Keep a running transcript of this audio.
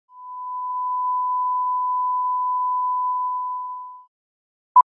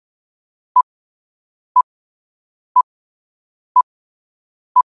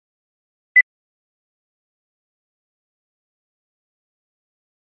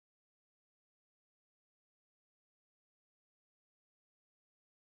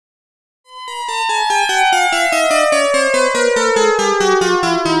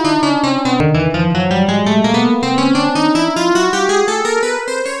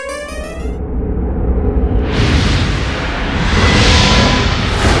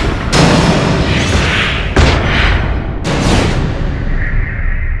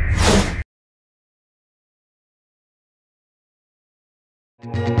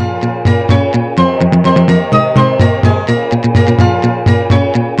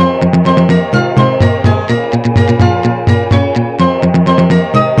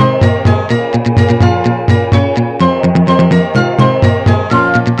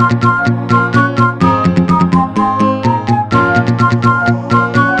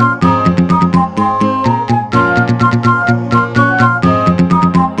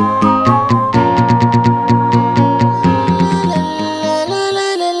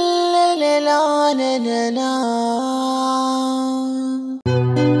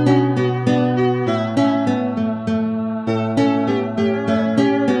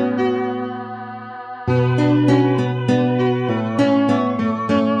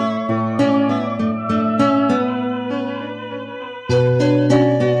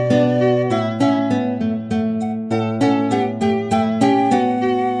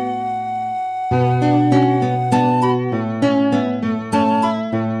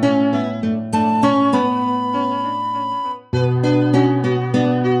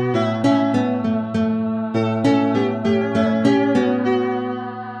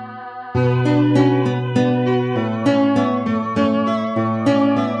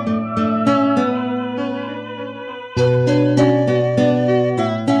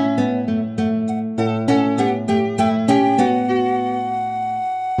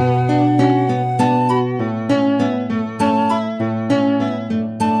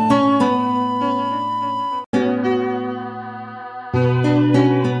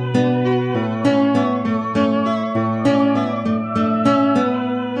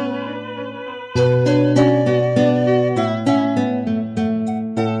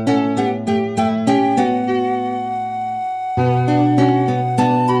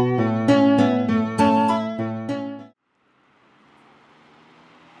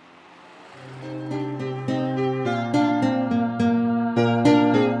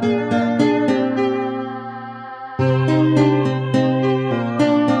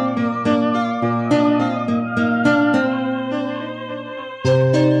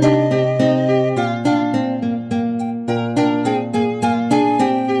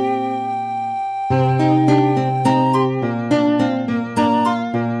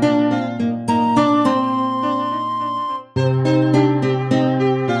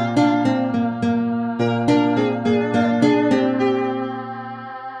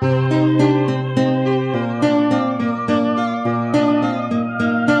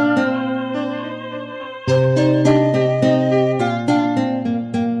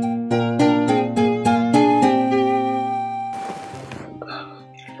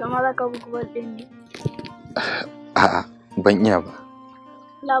Kama za ka buga bal ɗin ne? A'a, ban iya ba.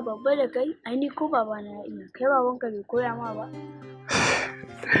 La babba da kai, ai ni ko baba na ya iya. Kai babanka bai koya ma ba.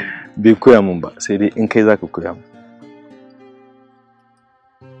 Bai koya min ba, sai dai in kai zaka koya min.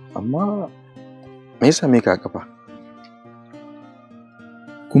 Amma me yasa me ka kafa?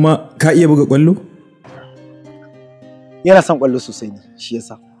 Kuma ka iya buga ƙwallo? Yana son ƙwallo sosai ne, shi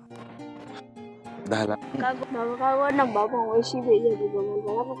yasa. Dala. Kaga wannan baban wai shi bai iya buga bal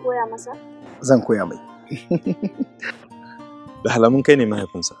ba, za ka koya masa? Zan koya mai. Da halamun kai ne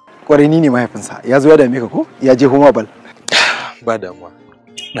mahaifinsa. Kwarai ni ne mahaifinsa. Ya zo ya dame ka ko? Ya je homa bal. Ba damuwa.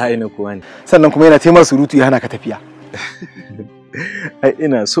 Da ina kowa ne. Sannan kuma yana taimar surutu ya hana ka tafiya. Ai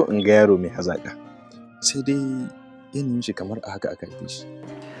ina so in ga yaro mai hazaka. Sai dai yanayin shi kamar a haka aka haife shi.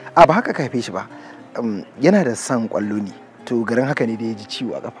 A ba haka ka haife shi ba. Yana da son ƙwallo ne. To garin haka ne da ya ji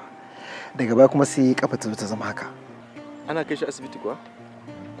ciwo a kafa. Daga baya kuma sai kafa ta zo ta zama haka. Ana kai shi asibiti kuwa?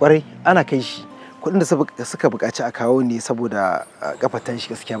 Kwarai ana kai shi. Kuɗin da suka buƙaci a kawo ne saboda kafatan shi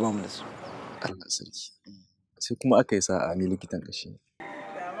gaskiya ba mu da su. Allah sarki. Sai kuma aka yi sa'a ne likitan kashi.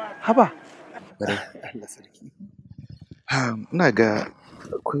 Haba. Kwarai. Allah sarki. Ina ga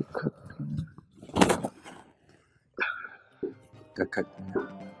akwai kakak.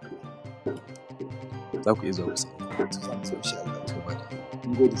 Za ku iya zuwa kusa. Za mu zo insha Allah. Ba da.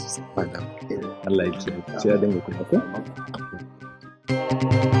 Mun gode sosai. Ba da. Allah ya kiyaye. Sai ya dinga kula ko?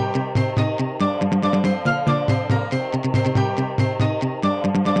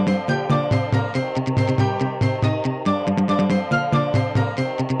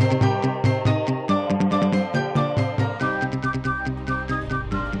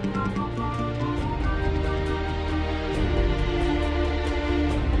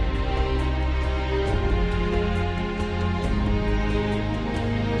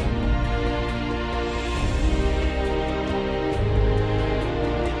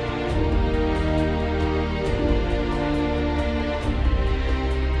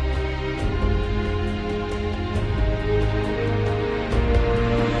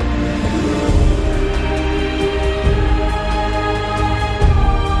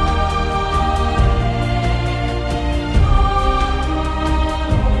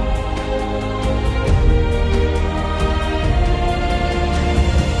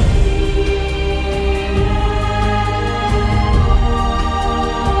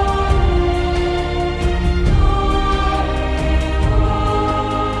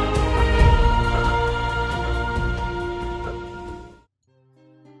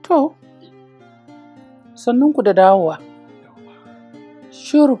 Sannunku da dawowa.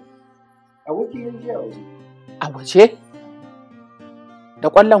 Shiru. Abokin yanzu a waje. A waje? Da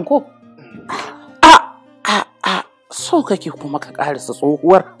ƙwallon ko? So kake kuma ka ƙarisa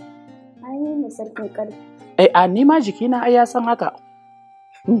tsohuwar. Ai ne sarkin ƙarfi. Ni ma jikina ai ya san haka.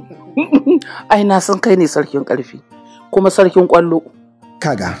 Ai na san kai ne sarkin ƙarfi, kuma sarkin ƙwallo.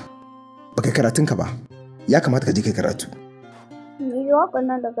 Kaga, baka karatunka ba. Ya kamata ka je kai karatu. Ni waƙar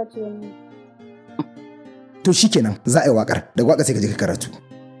nan da kace ni. To shikenan, za a yi waƙar, da waƙar sai ka je kai karatu.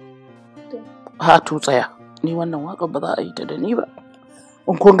 To tsaya. Ni wannan waƙar ba za a yi ta da ni ba.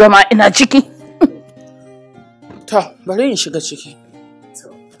 In kun gama ina ciki. To, bari in shiga ciki.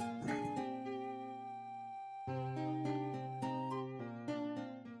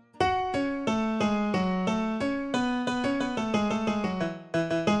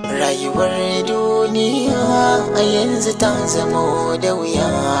 Rayuwar duniya a yanzu ta zama da wuya,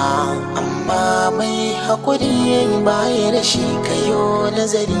 amma mai haƙuri baya da shi kayo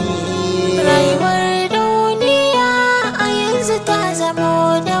nazari. Rayuwar duniya a yanzu ta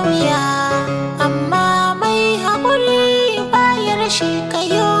zama da wuya, amma mai haƙuri baya da shi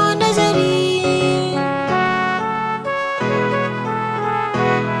kayo nazari.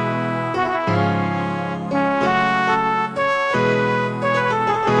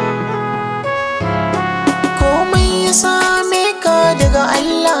 Same ka daga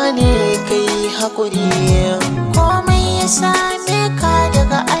Allah ne kai haƙuri, komai ya same ka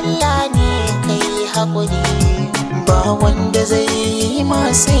daga Allah ne kai haƙuri. Ba wanda zai yi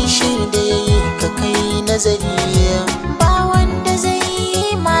ma sai shi da ya yi ka kai nazari, ba wanda zai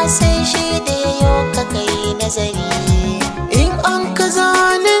yi ma sai shi da ya yi ka kai nazari. In an ka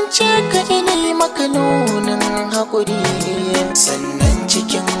zalunce ka ina maka nunin haƙuri, sannan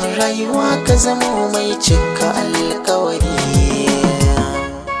cikin rayuwa ka zama mai cika alkawari.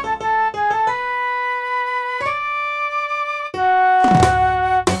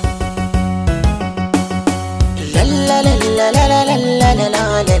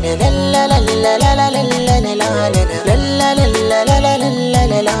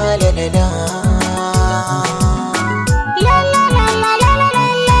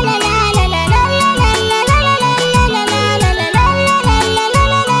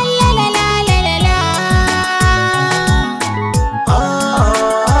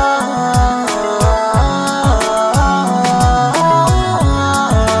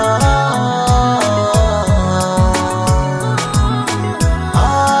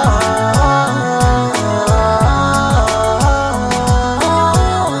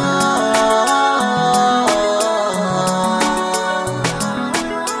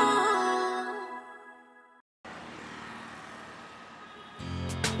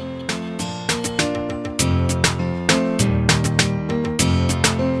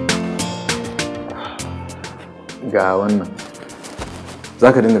 ga wannan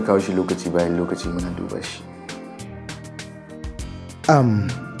za ka dinga kawo shi lokaci bayan lokaci muna duba shi.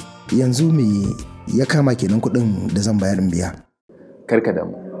 Yanzu me ya kama kenan kuɗin da zan bayar in biya? Karka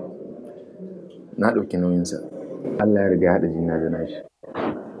damu, na ɗauki nauyinsa. Allah ya riga ya haɗa jina da nashi.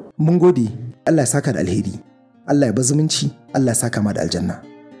 Mun gode, Allah ya saka da alheri, Allah ya bar zumunci, Allah ya saka ma da aljanna.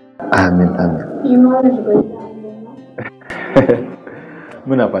 Amin amin.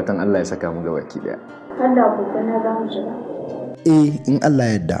 Muna fatan Allah ya saka mu gabaki daya. Har da abokanai za mu shiga. In Allah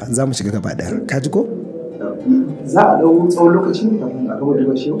ya yarda za mu shiga gaba ɗaya. Ka ji ko? Za a ɗau tsawon lokaci ne kafin a gama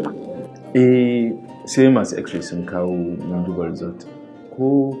duba shi? Sai masu x-ray sun kawo mun duba result.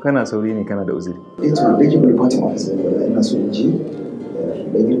 Ko kana sauri ne kana da uzuri? To da ke bai fata masu ina so in ji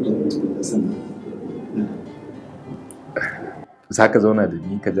da girka mutum da sannan. Za ka zauna da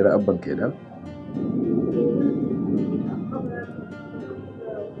ni ka jira abban ka idan?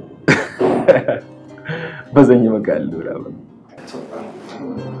 Ba zan yi maka allura ba.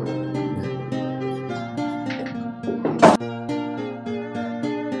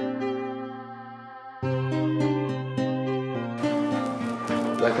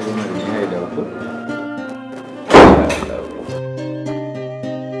 Za ka zauna da ni ya da ko?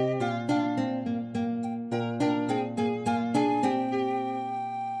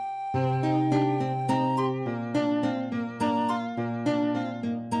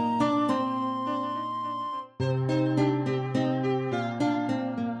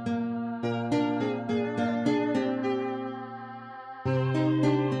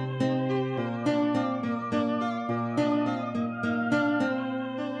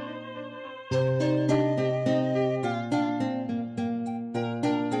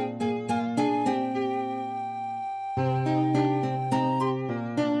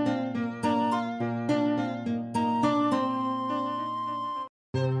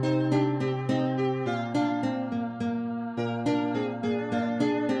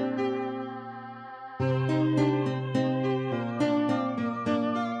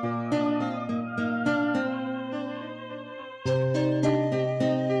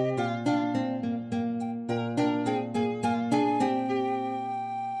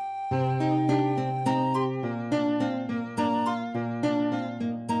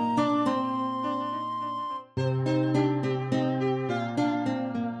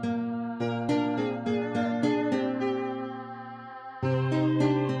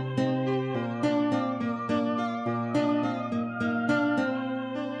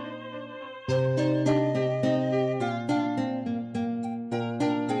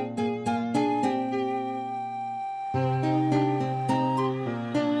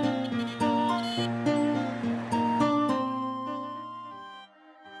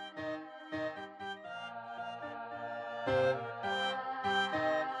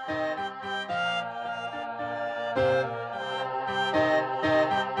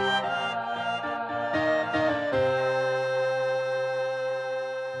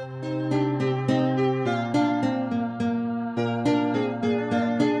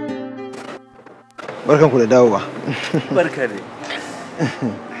 Barkanku da dawowa. Barka ne.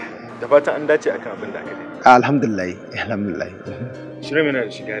 Da fatan an dace akan abin da aka dai. Alhamdulillah, alhamdulillah. Shirin yana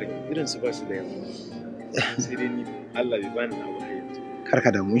da shiga irin su ba su da yawa. Sai dai ni Allah bai bani na ba yanzu.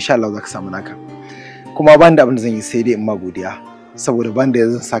 Karka da mu insha Allah za ka samu naka. Kuma ban da abin da zan yi sai dai in ma godiya. Saboda ban da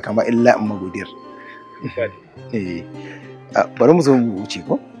zan saka ma illa in ma godiyar. Bari mu zo mu wuce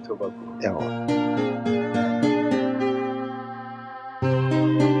ko? To ba ku. Yawa.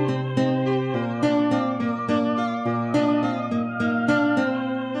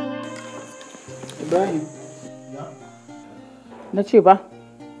 Ibrahim, na ce ba,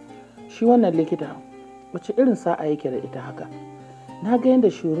 shi wannan likita wace irin sa'a yake da ita haka? Na ga yadda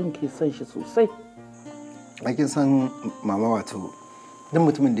shirin ke son shi sosai. Kin san mama wato duk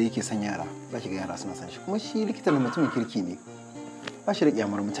mutumin da yake son yara za ki ga yara suna son shi, kuma shi likitan mutumin kirki ne, ba shi da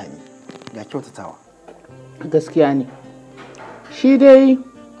kyamar mutane, ga kyautatawa. Gaskiya ne, shi dai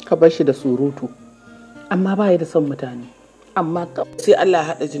ka bar shi da surutu, amma ba ya da son mutane, amma sai Allah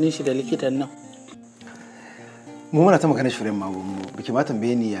ya haɗa jinin shi da likitan nan. Mu muna ta magana shirin ma mu biki ma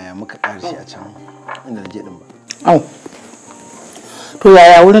tambaye ni yaya muka karshe a can inda naje din ba. Au. To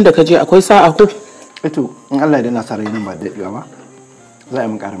yaya wurin da ka je akwai sa'a ko? To in Allah ya dana sa nan ba daɗewa ba za a yi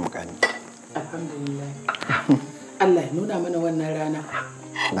mun ƙarin mukami. Alhamdulillah. Allah ya nuna mana wannan rana.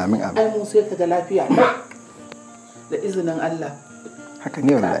 Amin amin. Ai mu sai ka ga lafiya da izinin Allah. Haka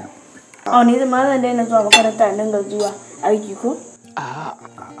ne wallahi. Ni zama zan daina zuwa makaranta nan ga zuwa aiki ko? A'a.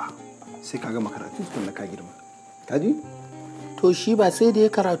 Sai ka ga makaratu tukunna ka girma. Kaji? To shi ba sai da ya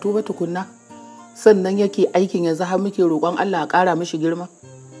karatu ba tukunna sannan yake aikin yanzu har muke roƙon Allah a ƙara mishi girma.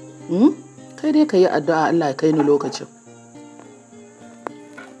 kai dai ka yi addu'a Allah ya kai ni lokacin.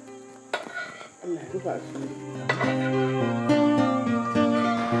 Allah ya rufa su.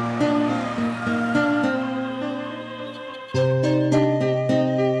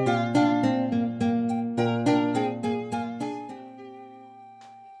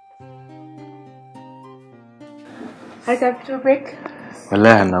 Har ka fito break?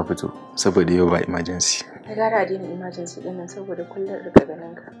 Wallahi na fito saboda yau ba emergency. Na gara daina emergency din nan saboda kullum rika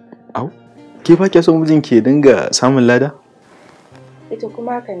ganin ka. Au, ke ba ke son mijin ke dinga samun lada? Ita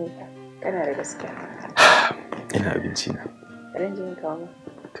kuma haka ne fa, kana da gaskiya. Ina abinci na. Ran jin kawo.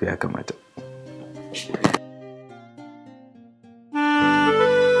 To ya kamata.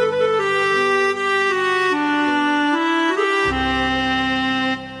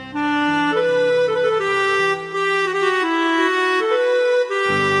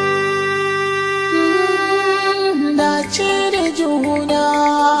 Dace da juna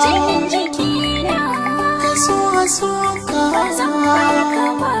cikin jikina ka so ka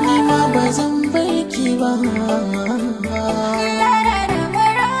ni ma ba zan barki ba.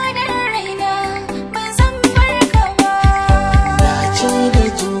 Dace da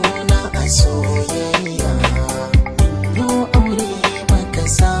juna a soyayya yo aure maka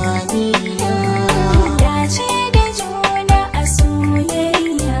saniya. Dace da juna a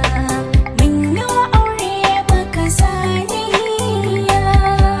soyayya min yo aure maka saniya.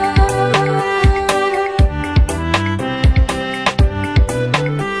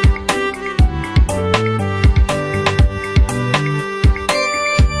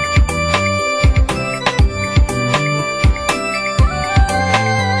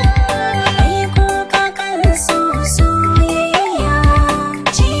 Ai ko ka kan so soyayya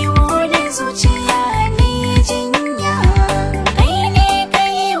ciwo da zuciya ne jinya. Kai ne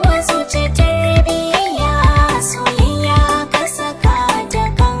kai wa zuci tarbiyya soyayya ka saka ta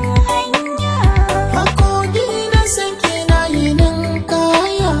kan hanya. Hakoki na sake na yi nan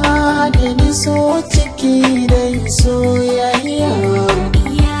kaya da ni so ciki da soyayya.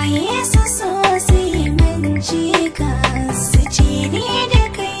 Iyaye su so su yi manci ka su ce ni da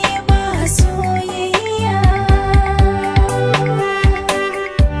kai ba soyayya.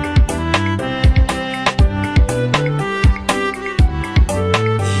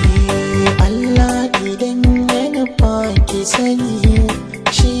 Allah idan ya nufa ki sani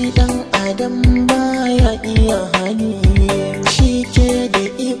shi dan adam baya iya hani. Shi ke da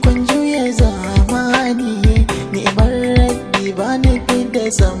ikon juya zamani ni'imar rabbi ba nufi da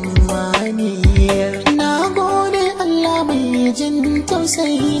zamani. Na gode Allah mai jin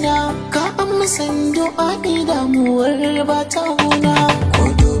tausayina ka amsan du'a'i damuwar ba ta huna. Ko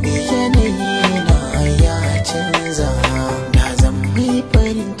dubi yanayi na ya canza na zan mai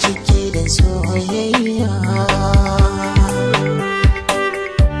farin ciki da soyayya.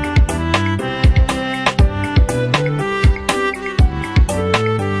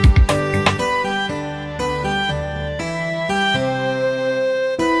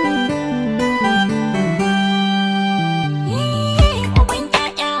 Uban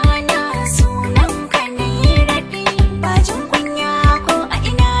ƴaƴana sunan ka ne raɗi ba jin kunya ko a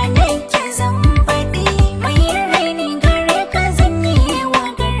ina nake zan faɗi. Mai raini gare ka zan yi wa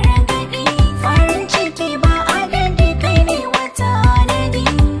gargaɗi. Farin ciki ba adadi kai ne wata nadi.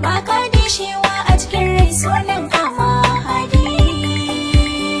 Ba ka dishewa a cikin rai sunan ka mahadi.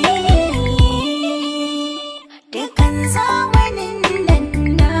 Dukan zamanin nan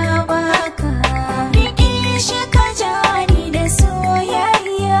na baka riƙe shi ka jani da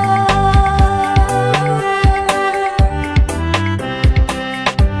soyayya.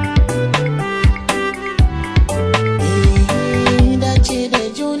 Dace da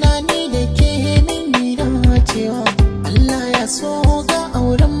juna ni da ke mini dacewa. Allah ya so ga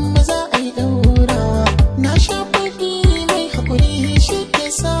auren maza ai daurawa. Na sha faɗi mai haƙuri shi ke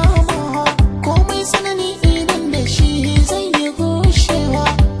samawa. Komai sanani idan da shi zai yi gushewa.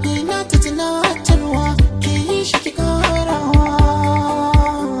 Ina ta tunatarwa ke yi shi ki ƙarawa.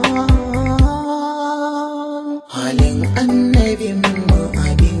 Halin annabin mu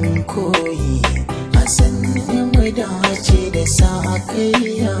abin koyi a sannin mu dace da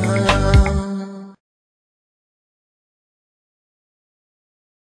sakayya.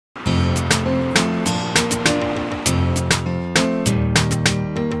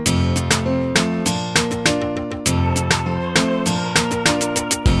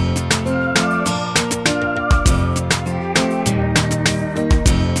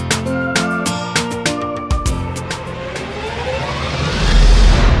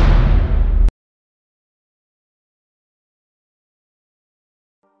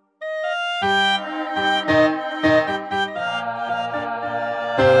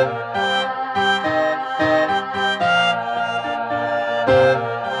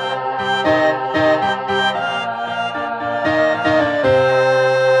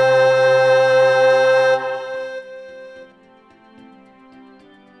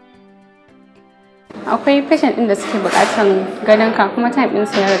 Akwai patient ɗin da suke buƙatan ganin ka kuma time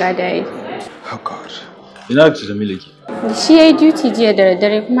ɗinsa ya riga da yayi. Oh God. Ina da Jamila ke? Shi yayi duty jiya da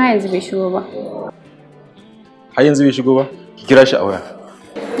daddare kuma yanzu bai shigo ba. Har yanzu bai shigo ba? Ki kira shi a waya.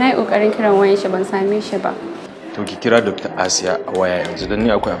 Na yi ƙoƙarin kiran wayan shi ban same shi ba. To ki kira Dr. Asiya a waya yanzu don ni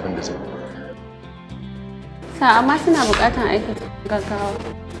akwai abin da zai. Sa amma suna buƙatan aikin gaggawa.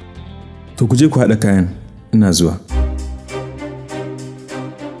 To ku je ku haɗa kayan, ina zuwa.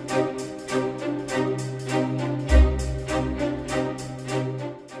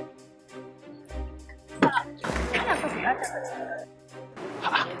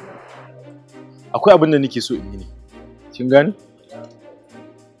 Akwai abin da nake so in yi ne. Kin gane?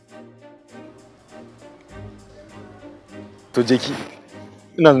 To je ki.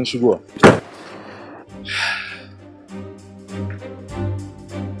 Ina zan shigowa.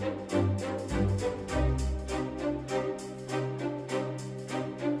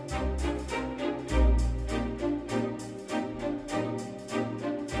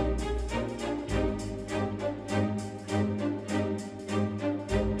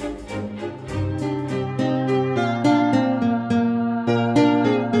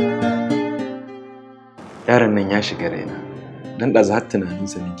 Yaron nan ya shiga raina. Dan ɗazu har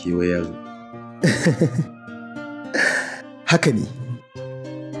tunaninsa ne kewaye ya zo. Haka ne.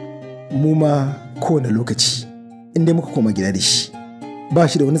 Mu ma kowane lokaci inda muka koma gida da shi ba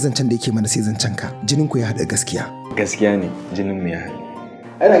shi da wani zancen da yake mana sai zancen ka. Jinin ku ya haɗa gaskiya. Gaskiya ne jinin mu ya haɗu.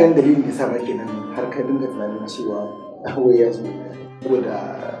 Ana ganin dalilin da sa ba kenan har ka dinga tunanin cewa wai ya zo saboda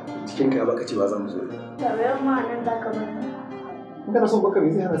jikin ka baka ce ba za mu zo. Da bayan ma nan da ka bata. In kana son baka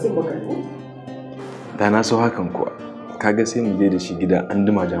me zai hana sai baka ko? Da na so hakan kuwa. Kaga sai mu je da shi gida an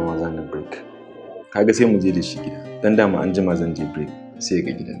jima jama zan da break. Kaga sai mu je da shi gida. Dan dama an jima zan je break sai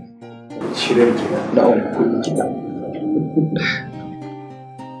ga gidan. Shirin kenan. Da wani kuɗi kita.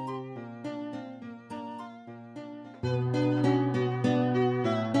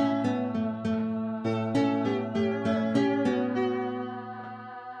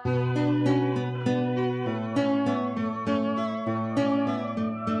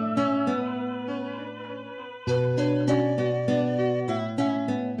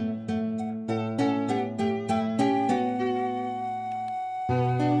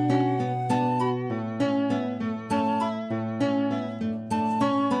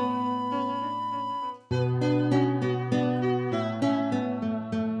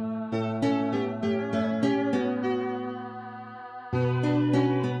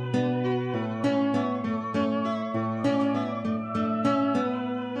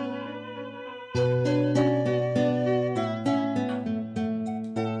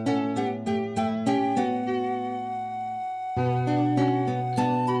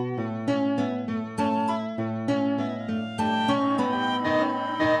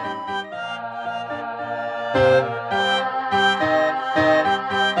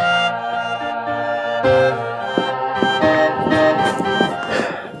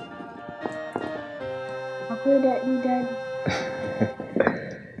 Akwai daɗi daɗi.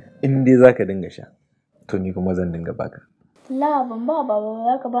 In dai za ka dinga sha, to ni kuma zan dinga baka. La ban ba baba ba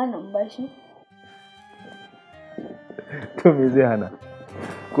za ka bani in bashi. To me zai hana?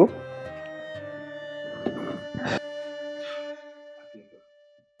 Ko?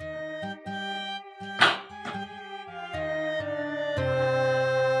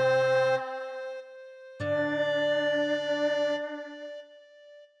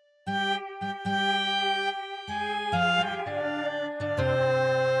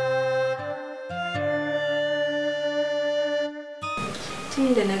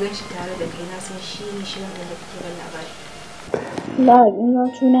 Tun da na gan shi tare da kai na san shi ne shi wanda da kake ban labari. La ina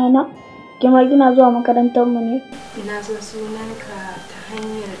sunana. Kima kina zuwa makarantar mu ne? Ina son sunanka ta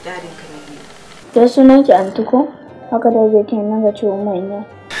hanyar dadinka na biyu. Da sunanki Antiko? Haka da zai kin nan ga ce Umar ne.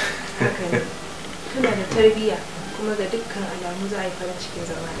 Haka ne. Kana da tarbiyya kuma ga dukkan alamu za a yi farin cikin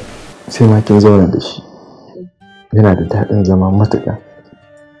zama da kai. Sai ma kin zauna da shi. Yana da daɗin zama matuƙa.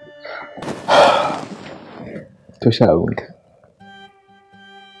 To sha abinka.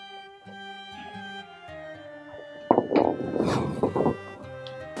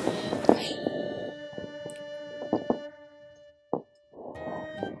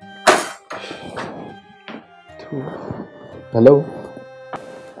 Hello?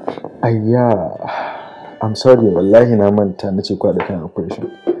 Ayya, I'm sorry wallahi na manta na ce kwa da kan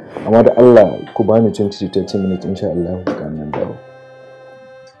operation. Amma da Allah ku bani 20-30 minutes insha Allah ku kan nan dawo.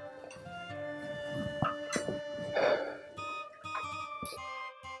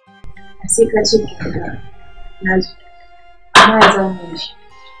 sai ka ce na zo amma ya zama mu shi.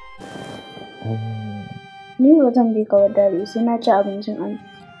 Ni ba zan bi ka wa dare sai na ci abincin an.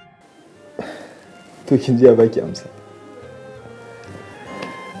 To kin ji ya baki amsa.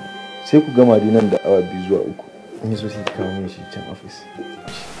 Sai ku gama nan da awa 2 zuwa 3. In so sai kawo min shi can office.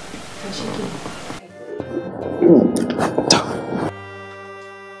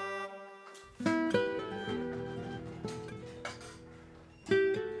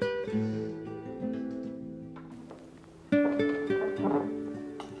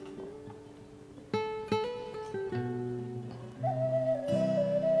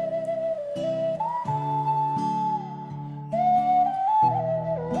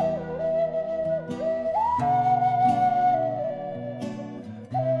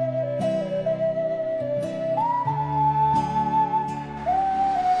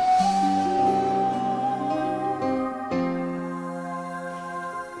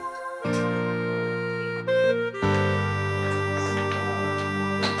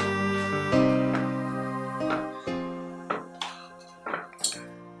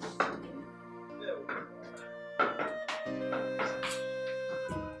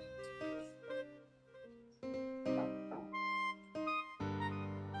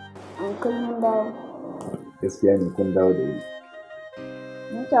 Kun dawo. Gaskiya ne kun dawo da wuri.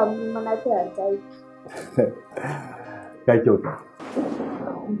 Mun samu mana ta yi. Ka kyauta.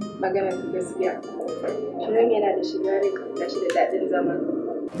 Magana gaskiya. Shirin yana da shiga rai da shi da daɗin zama.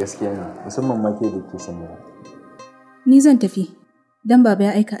 Gaskiya ne, musamman ma ke da ke sanya. Ni zan tafi, dan baba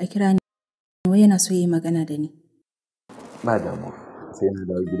ya aika a kira ni. Wai yana so yi magana da ni. Ba damuwa, sai na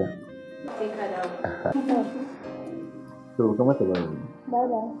dawo gida. Sai ka dawo. To, kamata ba ni.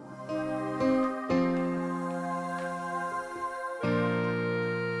 Bye.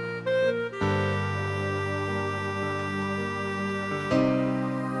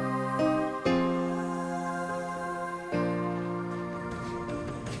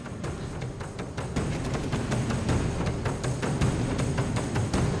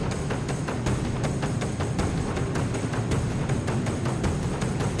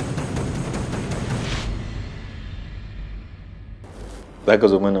 Za ka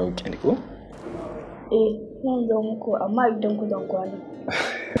zo mana weekend ko? Zan zo muku amma idan ku zan kwana.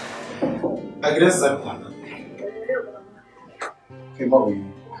 A gidan za ku kwana. Kai ba wani.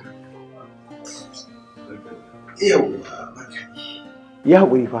 Ya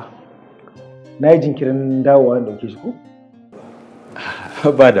haƙuri fa. Na yi jinkirin dawowa da ɗauke shi ko?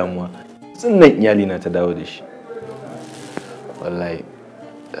 Ba damuwa. Tsinnan iyali na ta dawo da shi. Wallahi.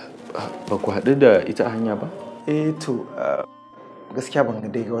 Ba ku haɗu da ita a hanya ba? To, gaskiya ban ga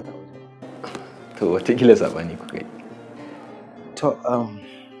dai ga wata waje. To watakila sabani ku kai. To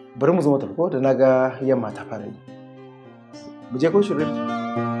bari mu zo mata ko da na ga yamma ta fara yi. Mu je ko shirin.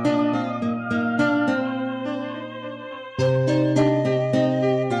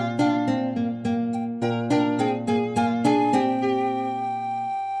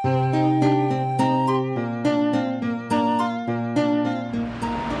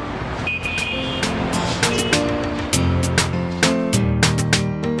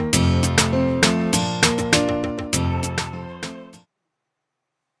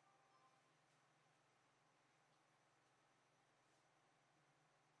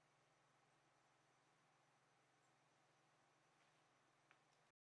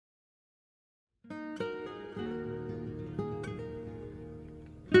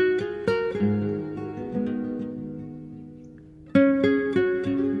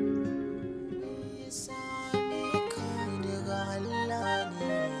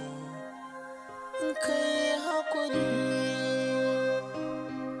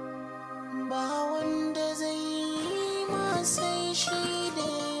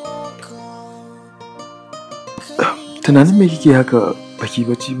 Tunanin me kike haka baki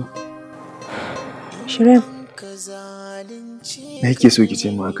bacci ba? Shirin. Me yake so ki ce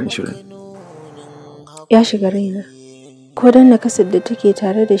mu akan Shirin? Ya shiga raina. Ko dan nakasar da take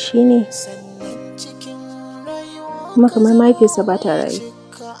tare da shi ne? Kuma kamar mahaifiyarsa ba ta rayu.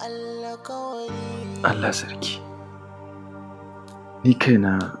 Allah sarki. Ni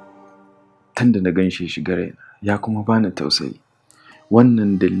kaina tunda na ganshi shiga raina ya kuma bani tausayi.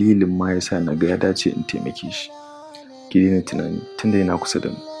 Wannan dalilin ma yasa na ga ya dace in taimake shi. Ki daina tunani tunda yana kusa da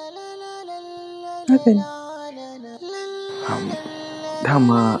mu. Haka ne.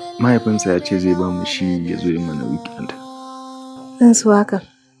 Dama mahaifinsa ya ce zai ba mu shi ya zo yi mana weekend. Zan so haka.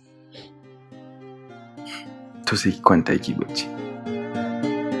 To sai ki kwanta ki bacci.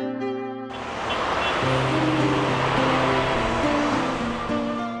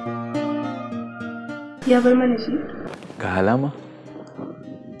 Ya bar mana shi? Ga alama?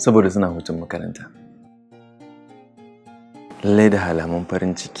 saboda suna hutun makaranta. Lallai da halaman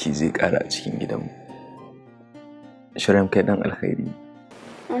farin ciki zai ƙara a cikin gidanmu. Shareef kai ɗan alkhairi.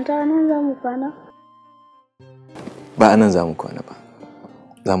 An ta nan za mu kwana? Ba a nan za mu kwana ba.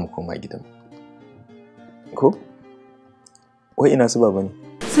 Za mu koma gidanmu. Ko? Wai ina su baba ne?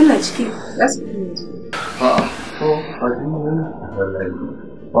 Suna ciki, za su iya yanzu. A'a, ko a cikin wani wallahi.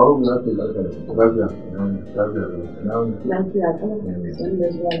 Babu za ta lafiya. Lafiya da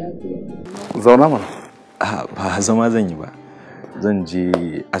zuwa lafiya. Zauna mana. Ba zama zan yi ba. Zan je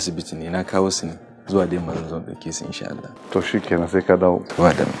asibiti ne, na kawo su ne. Zuwa dai mazan zan ɗauke su insha Allah. To shi kenan sai ka dawo.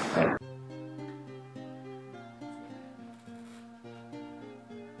 Ba da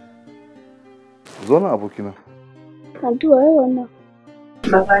Zo na abokina. Addu'a yau wannan.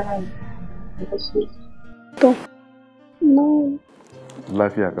 Baba na ne. To, na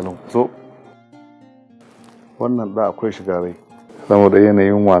Lafiya kalau. Zo. Wannan da akwai shiga rai. Saboda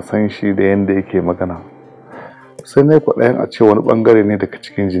yanayin wasan shi da yanda yake magana. Sai na yi kwaɗayin a ce wani ɓangare ne daga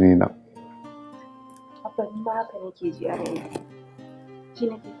cikin jini na. Abba ni ba haka nake ji a raina. Ji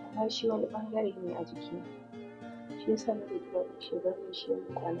nake kamar shi wani ɓangare ne a jikina. Shi yasa nake kira da shi bari shi wani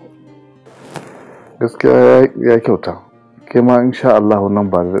kwana biyu. Gaskiya ya kyauta. Ke ma insha Allah nan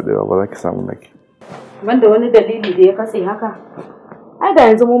ba da daɗewa ba za ki samu naki. Banda wani dalili da ya katse haka? Ai da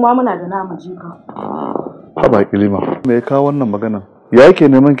yanzu mu ma muna da namu jika. Haba Kilima, me ya kawo wannan magana? Ya yake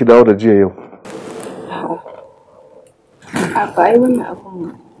neman ki dawo da jiya yau? Abba ai wannan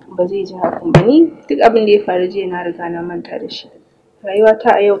abun ba zai ji hakan ba ni duk abin da ya faru jiya na riga na manta da shi.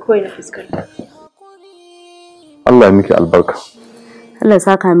 Rayuwata a yau kawai na fuskanta. Allah ya miki albarka. Allah ya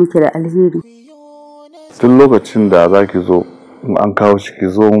saka miki da alheri. Tun lokacin da za ki zo in an kawo shi ki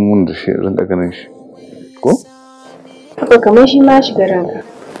zo mun da shi rinka ganin shi. Ko? Haka kamar shi ma shiga ranka.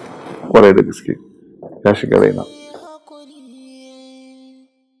 Kwarai da gaske. Ya shiga raina.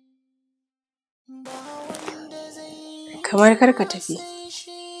 Kamar kar ka tafi.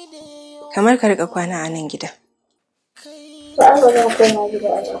 Kamar ka riƙa kwana a nan gida. ba zan koma gida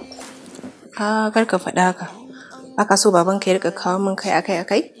ba. Kar ka faɗa haka. Baka so babanka ya riƙa kawo min kai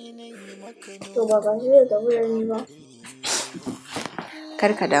akai-akai? To baba zai da ni ba.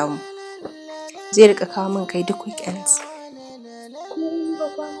 Kar ka damu. Zai riƙa kawo min kai duk weekends.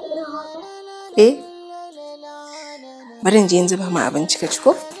 Bari in je in zuba ma abinci ka ci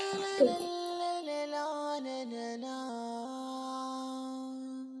ko?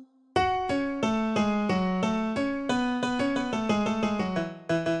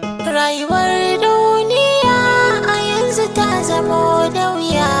 Rayuwar duniya a yanzu ta zamo da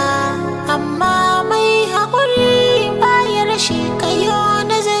wuya, amma mai haƙuri baya rashi kayo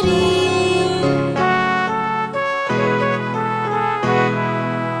nazari.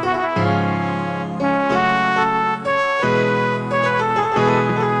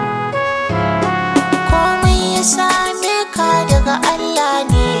 Komai ya same ka daga Allah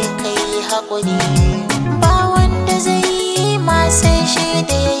ne, kai haƙuri. Ba wanda zai yi ma sai shi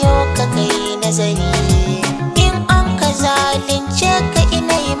da ya ka kai nazari. In an ka zalunce ka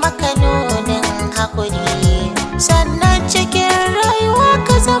ina yi maka nunin haƙuri, sannan cikin rayuwa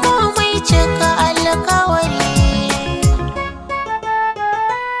ka zama mai cika alkawari.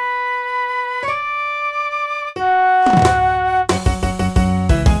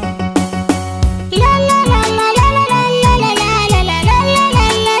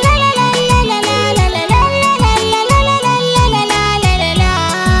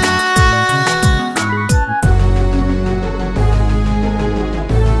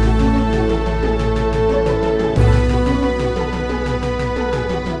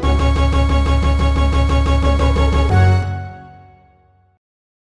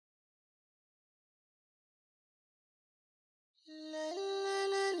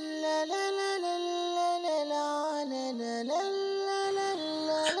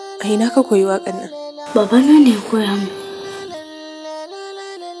 A ina ka koyi waƙan nan? Babana ne ya koya min.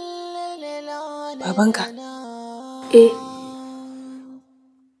 Babanka? Eh.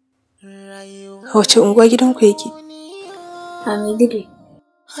 A wace unguwa gidanku yake? A Maiduguri.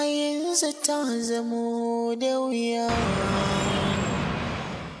 A yanzu ta zamo da wuya,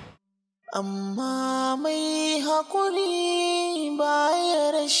 amma mai haƙuri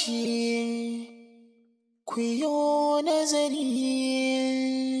baya rashi. Ku yi nazari.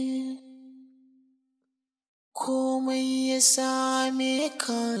 Komai ya same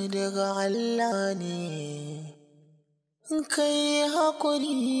ka daga Allah ne, kai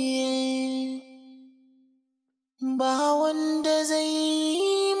haƙuri. Ba wanda zai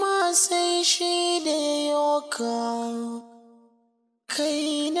yi ma sai shi da yoka,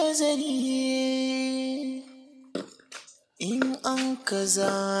 kai nazari. In an aka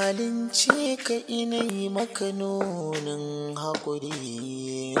zalunce ka ina yi maka nunin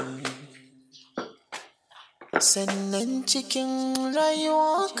haƙuri. Sannan cikin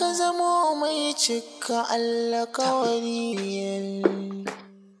rayuwa ka zamo mai cika alkawari.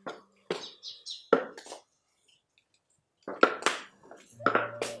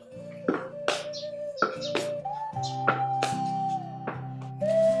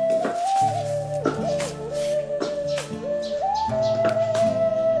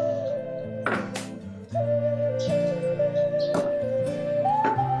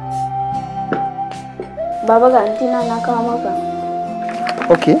 Baba ga antina na kawo maka.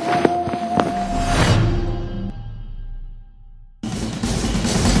 Okay.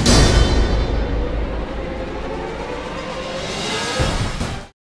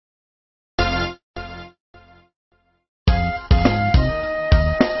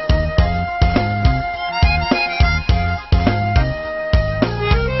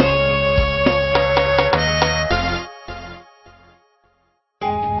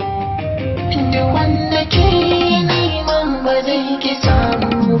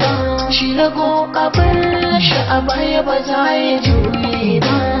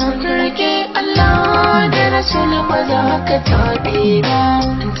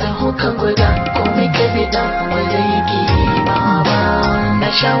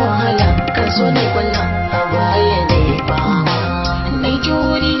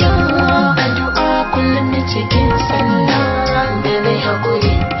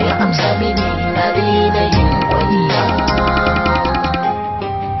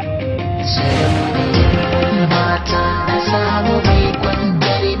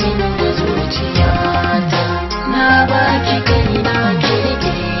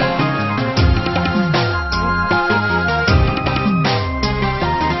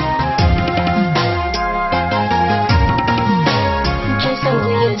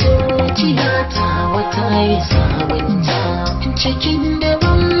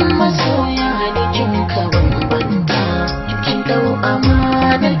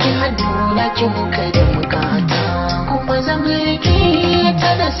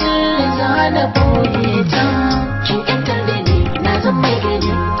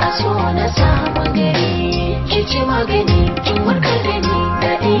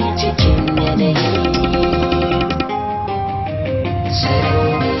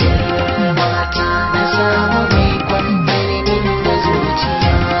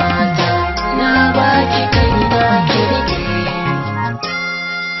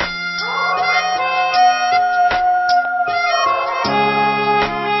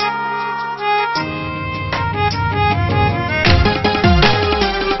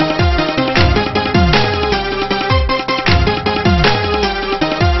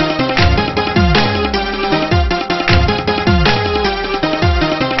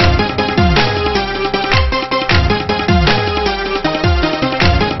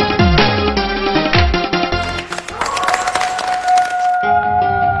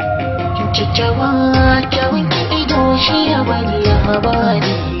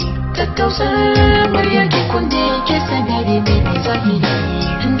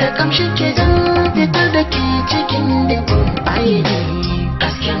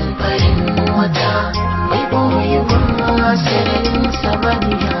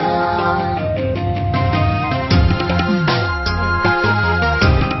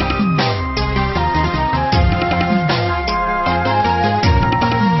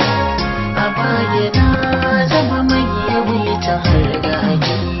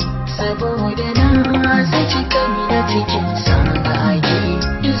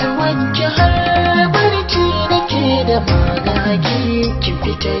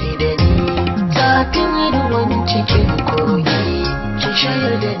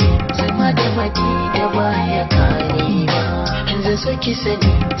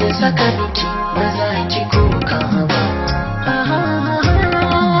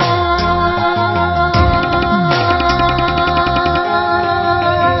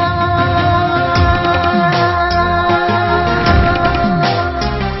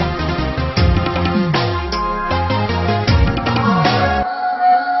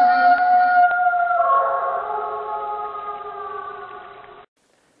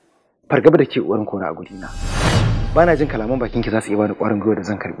 Fargaba da ke uwarin kora a gurina. Ba na jin kalaman bakinki za su iya bani ƙwarin gwiwa da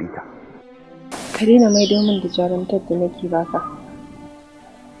zan karɓe ta. Ka daina mai domin da jarumtar da nake baka.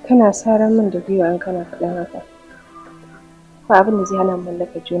 Kana saran min da gwiwa in kana faɗin haka. Ba abin da zai hana mu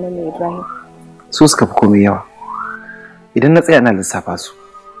mallaka juna mai Ibrahim. Su suka fi komai yawa. Idan na tsaya na lissafa su,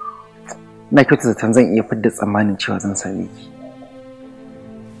 ina kyauta zaton zan iya fidda tsammanin cewa zan same ki.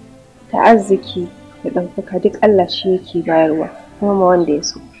 Ta arziki da ɗaukaka duk Allah shi yake bayarwa. kuma ma wanda ya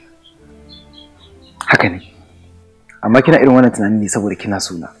so. Haka ne. Amma kina irin wannan tunani ne saboda kina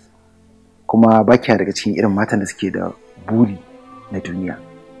suna. Kuma ba kiya daga cikin irin matan da suke da buri na duniya.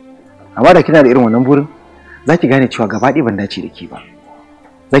 Amma da kina da irin wannan burin, za ki gane cewa gaba ɗaya ban dace da ke ba.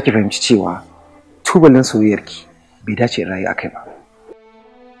 Za ki fahimci cewa tubalin soyayyarki bai dace rayu a kai ba.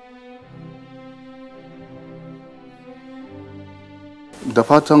 Da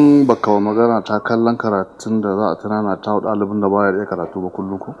fatan baka wa magana ta kallon karatun da za a tunana ta ɗalibin da baya iya karatu ba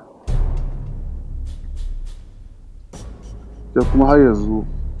kullum ko? Sai kuma har yanzu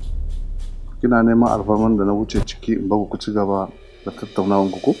kina neman alfarman da na wuce ciki in baku ku ci gaba da tattaunawan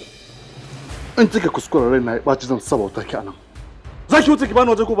ku ko? In kika kuskure rai na ya ɓaci zan sabauta ki anan. Za ki wuce ki bani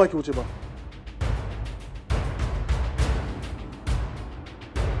waje ko ba ki wuce ba?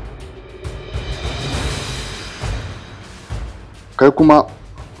 Kai kuma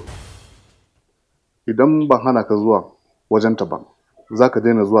idan ban hana ka zuwa wajenta ba, za ka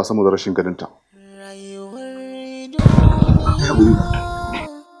daina zuwa saboda rashin ganinta.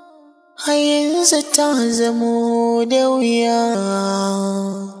 Har yanzu ta zamo da wuya,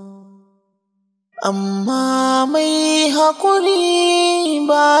 amma mai haƙuri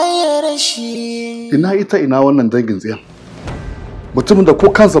baya rashi. Ina ita ina wannan dangin tsiyan? Mutumin da ko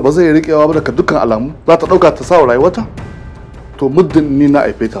kansa ba zai riƙewa ba daga dukkan alamu za ta ɗauka ta sa rayuwata? To muddin ni na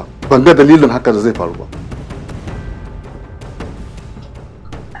haife ta ban ga dalilin haka da zai faru ba.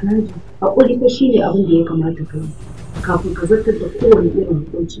 Alhaji, haƙuri fa shi ne abin da ya kamata ka yi kafin ka zartar da kowane irin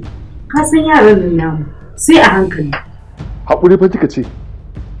hukunci. Ka san yaran nan namu sai a hankali. Haƙuri fa kika ce?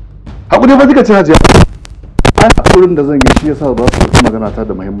 Haƙuri fa kika ce Hajiya? Ai haƙurin da zan yi shi yasa ba su ɗauki magana ta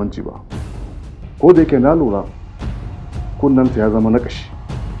da muhimmanci ba. Ko da yake na lura kunnanta ya zama na ƙashi.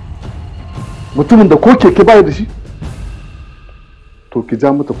 Mutumin da ko keke baya da shi? To ki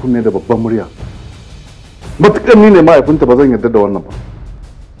ja mata kunne da babban murya. Matuƙar ni ne mahaifinta ba zan yarda da wannan ba.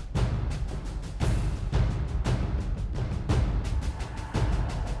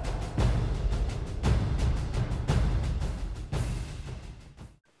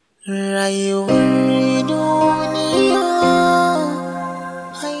 Rayuwar duniya.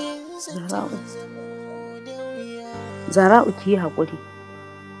 Zara'u ki yi haƙuri.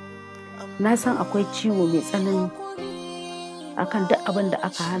 Na san akwai ciwo mai tsanani akan duk abin da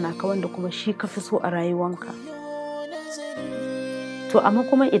aka hana ka wanda kuma shi ka fi so a rayuwanka. To amma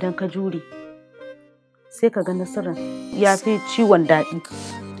kuma idan ka jure sai ka ga nasarar ya fi ciwon daɗi.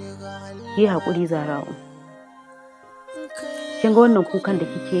 Yi haƙuri Zara'u. Kin ga wannan kukan da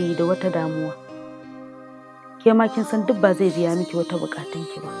kike yi da wata damuwa. Ke ma kin san duk ba zai biya miki wata bukatun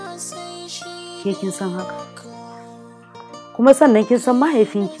ki ba. Ke kin san haka. Kuma sannan kin san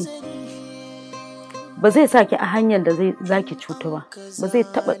mahaifinki ba zai sa ki a hanyar da za ki cutu ba. Ba zai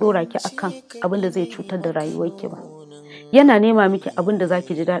taɓa ɗora ki akan abin da zai cutar da rayuwarki ba. Yana nema miki abin da za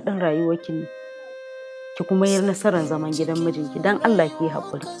ki ji daɗin rayuwarki ne. Ki kuma yi nasarar zaman gidan mijinki don Allah ki yi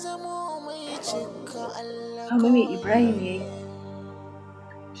haƙuri. Amma me Ibrahim ya yi?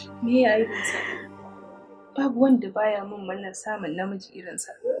 Me ya aibinsa? Babu wanda baya min wannan samun namiji irinsa.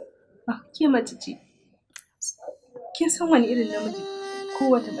 Ke mace ce. Kin san wani irin namiji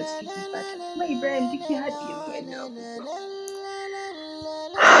kowace mace take fata. Kuma Ibrahim duk ya haɗiye min wannan abubuwa.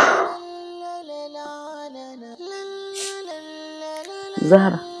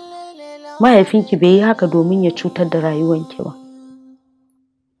 Zahra, mahaifinki bai yi haka domin ya cutar da rayuwanki ba.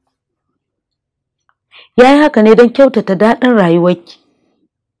 Ya yi haka ne don kyautata daɗin rayuwarki.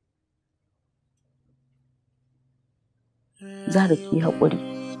 Zahra ki yi haƙuri.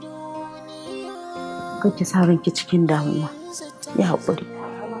 Kar ki sa ranki cikin damuwa. Yi haƙuri.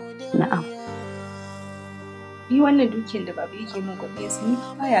 Na'am. Ni wannan dukiyar da baba yake min gobe sai ni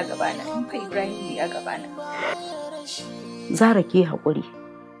baya gabana. Ni fa Ibrahim ne ya gabana. Zahra ki yi haƙuri.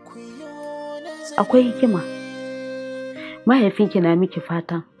 Akwai hikima. Mahaifinki na miki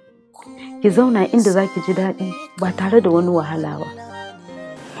fatan ki zauna inda za ki ji daɗi ba tare da wani wahala ba.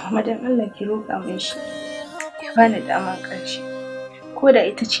 Mama dan Allah ki roƙa min shi ya bani daman ƙarshe. Ko da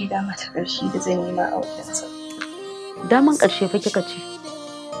ita ce dama ta ƙarshe da zan yi ma a wajensa. Daman ƙarshe fa kika ce.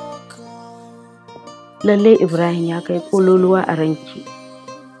 Lallai Ibrahim ya kai kololuwa a ranki.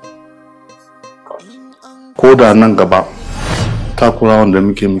 Ko da nan gaba takurawan da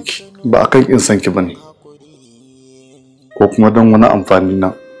muke miki ba akan kin san ki bane. Ko kuma don wani amfani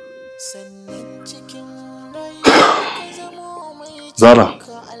na. Zara,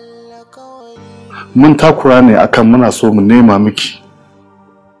 mun takura ne akan muna so mu nema miki.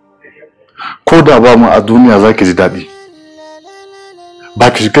 Ko da ba mu a duniya za ki ji daɗi. Ba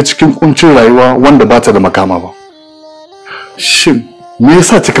ki shiga cikin kuncin rayuwa wanda ba ta da makama ba. Shin, me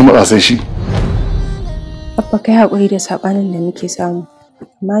yasa kika matsa sai shi? Abba kai haƙuri da saɓanin da muke samu,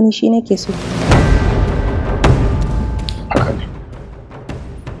 amma ni shi nake so. Haka ne.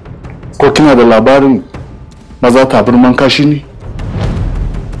 Ko kina da labarin maza taburman kashi ne?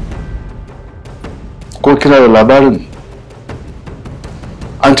 Ko kina da labarin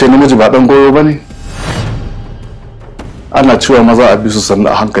an ce namiji ba ɗan goyo ba ne? Ana cewa maza a bisu sannu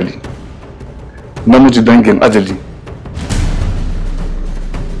a hankali, namiji dangin ajali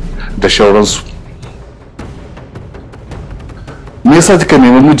da shauransu. Me yasa kika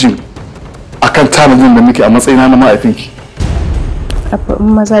nemi mijin akan tanadin da muke a matsayina na mahaifinki? Abba in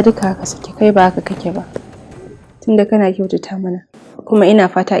maza duka haka suke, kai ba haka kake ba. Tunda kana kyautata mana, kuma ina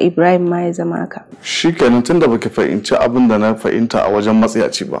fata Ibrahim ma ya zama haka. Shikenan, tunda baki fahimci abin da na fahimta a wajen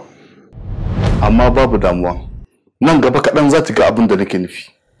matsayaci ba. Amma babu damuwa. Nan gaba kaɗan za ta ga abin da nake nufi.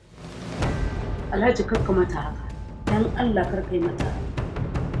 Alhaji karka mata haka. Dan Allah karka yi mata.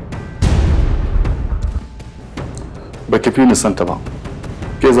 Baki fi ni santa ba.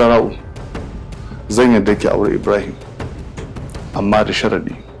 Ke Zara'u, zan yarda ki aure Ibrahim. Amma da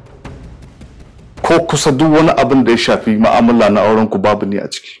sharadi. Ko kusa duk wani abin da ya shafi ma'amala na auren ku babu ni a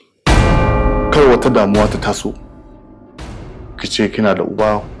ciki. Kai wata damuwa ta taso. Ki ce kina da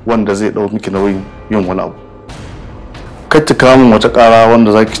uba wanda zai dau miki nauyin yin wani abu. Kai ta kawo min wata ƙara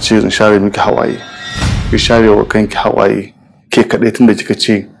wanda zaki ce in share miki hawaye. Ki share wa kanki hawaye ke kaɗai tunda kika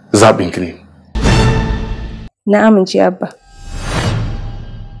ce zaɓin ki ne. Na amince Abba.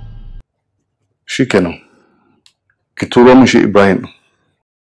 Shikenan. Ki turo min shi Ibrahim.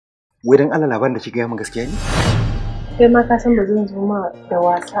 Wai dan Allah labarin da kika gaya min gaskiya ne? Kai ma ka san ba zan zo ma da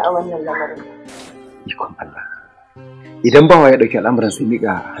wasa a wannan lamarin. Ikon Allah. Idan bawa ya dauki al'amuran sai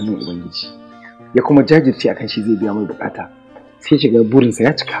miƙa hannun Ubangiji, ya kuma jajirce akan shi zai biya mai bukata, sai shiga burinsa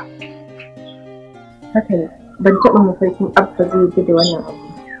ya cika. Haka ne, ban taɓa mafarkin Abba zai yi da wannan abu.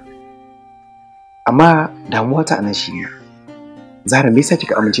 Amma damuwa ta anan shi ne, Zara me yasa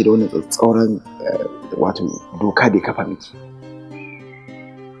kika amince da wannan tsauran wato doka da ya kafa miki?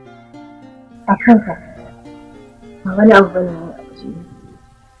 A kanka, ba wani abu bane a waje.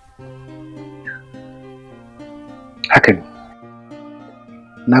 Haka ne.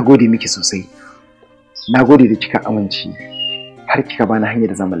 Na gode miki sosai. Na gode da kika amince har kika bani hanyar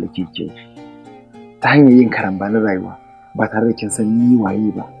da zan mallake ki. Ta hanyar yin karamba na rayuwa ba tare da kin san ni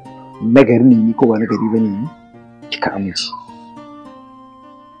waye ba. Nagari ne ni ko ba nagari bane ni? Kika amince.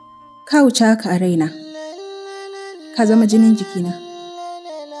 Ka wuce haka a raina. Ka zama jinin jikina.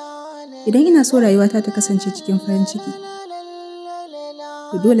 Idan ina so rayuwata ta kasance cikin farin ciki,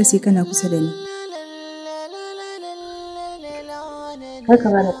 to dole sai kana kusa da ni. Kar ka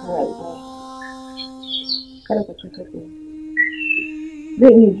bani kawai Ibrahim. Kada ka cutar da ni. Zai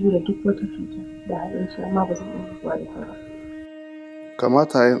iya jure duk wata cuta da halinci amma ba zan iya zuwa da kai ba.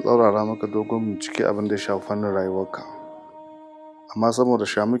 Kamata yin tsaurara maka dogon bincike abin da ya shafi fannin rayuwarka. Amma saboda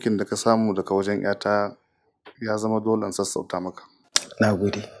shamukin da ka samu daga wajen yata ya zama dole in sassauta maka. Na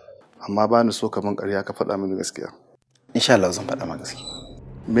gode. Amma ba ni so ka min ƙarya ka faɗa mini gaskiya. Insha Allah zan faɗa maka gaskiya.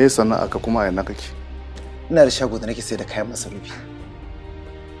 Me sana'a ka kuma a ina kake? Ina da shago da nake sayar da kayan masarufi.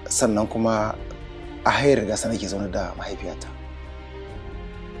 Sannan kuma a hayar gasa nake zaune da mahaifiyata.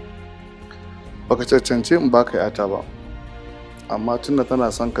 Baka cancance in baka yata ba. Amma tunda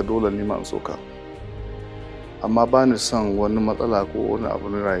tana son ka dole ne ma in so ka. Amma ba ni son wani matsala ko wani abu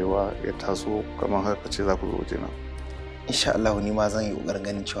na rayuwa ya taso kamar haka ce za ku zo wajena. Insha Allah ni ma zan yi ƙoƙarin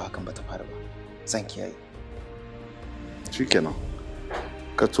ganin cewa hakan bata faru ba. Zan kiyaye. Shikenan.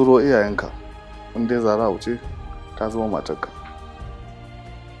 Ka turo iyayenka. In dai Zara wuce ta zama matarka.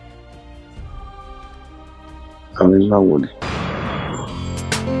 Amin, na gode.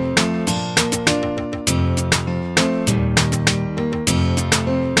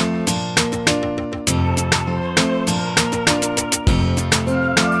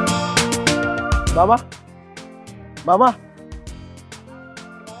 Mama? Mama?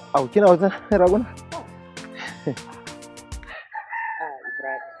 Au, kina wajen raguna?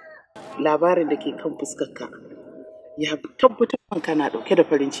 Labarin da ke kan fuskarka ya tabbatar kana dauke da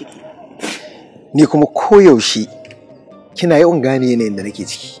farin ciki. Ni kuma koyaushe kina yawan gane yanayin da nake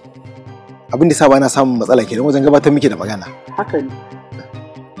ciki. Abin da sa ba na samun matsala kenan wajen gabatar miki da magana. Haka ne.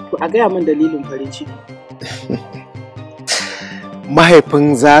 To a gaya min dalilin farin ciki.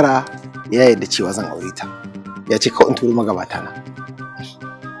 Mahaifin Zara ya yarda cewa zan aure ta. Ya ce kawai in turo magabata na.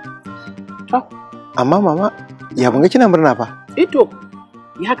 Amma mama, ya banga kina murna fa? Ito,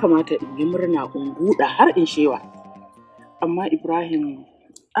 ya kamata in yi murna in buɗa har in shewa. Amma Ibrahim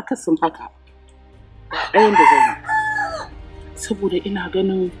akasin haka ɗayan da zan yi. Saboda ina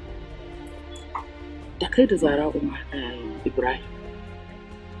ganin da kai da Zara Umar Ibrahim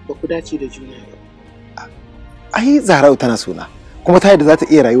ba ku dace da juna ba. ai Zahra'u tana sona kuma ta yadda za ta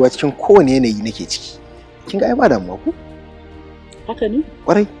iya rayuwa cikin kowane yanayi nake ciki. Kin ga ai ba damuwa ko? Haka ne?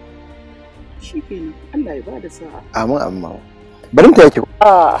 Kwarai. Shikenan. Allah ya bada sa'a. Amin amma. Bari mu ta yake.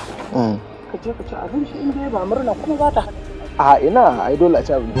 Ka je ka ci abinci in dai ba murna kuma za ta hana. A ina ai dole a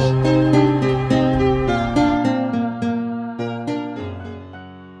ci abinci.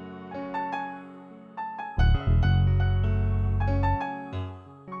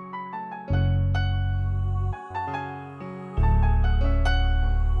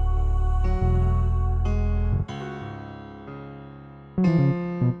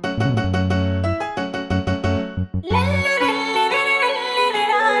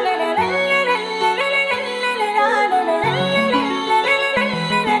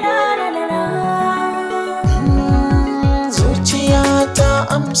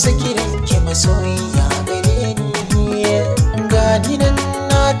 amsa kiranki masoyiya gare ni, gani nan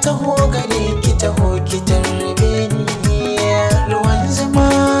na taho gare ki, taho ki tarbe ni, ruwan zama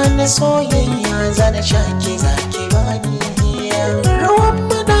na soyayya zana shaki zaki bani, ruwan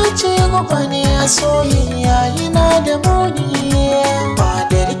madace gaba ne a soyayya yana da muni,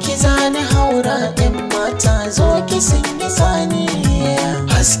 fadar ki zani haura yan mata zo ki sanya sani,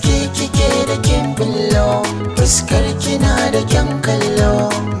 haske kike da kin billo, fuskar kina da kyan kallo,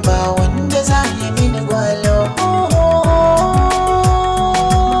 ba wanda za yi mini gwalo.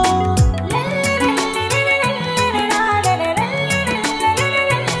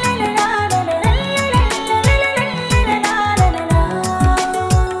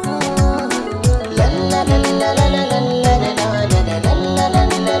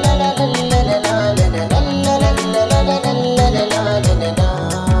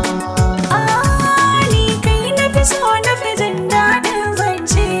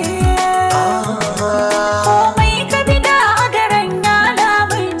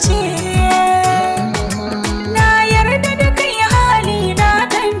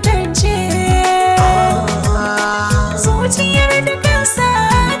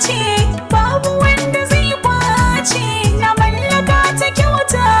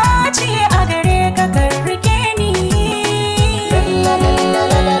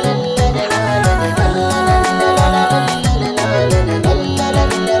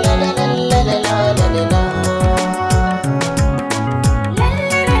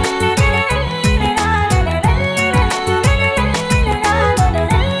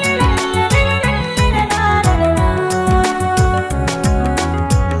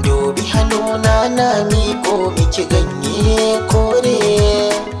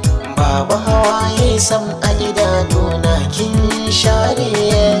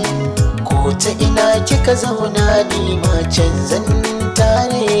 Kika zauna ni ma can zan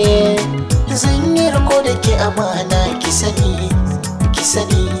tare, zan yi riko da ke amana, ki sani ki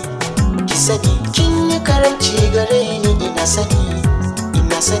sani ki sani, kin yi karamci gare ni, ina sani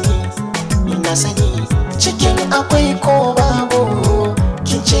ina sani ina sani, cikin akwai ko babu,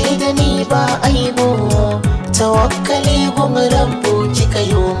 kin ce da ni ba aibu, tawakkali gun rabbu, kika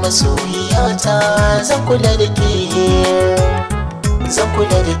yi masoyiyata, zan kula da ke zan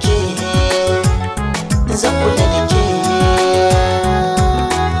kula da ke zan kula da ke.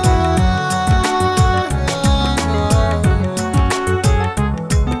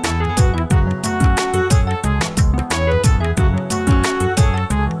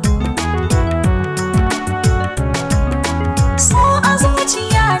 So a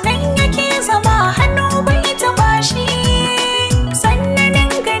zuciya nan yake zama, hannu bai taɓa shi,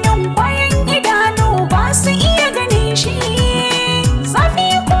 sannanin ganin kwayan idanu ba su iya ganin shi, zafi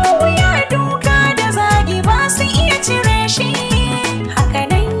ko wuya duka da zagi ba su iya cire shi,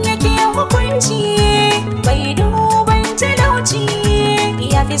 hakanan yake hukunci bai duban talauci,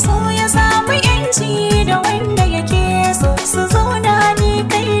 ya fi so ya samu yanci da wanda yake so su zauna ni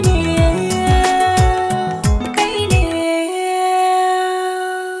kai ne kai ne.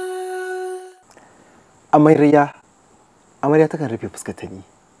 Amarya takan rufe fuskarta ne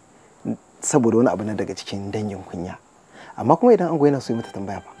saboda wani abu na daga cikin dangin kunya, amma kuma idan ango yana so yi mata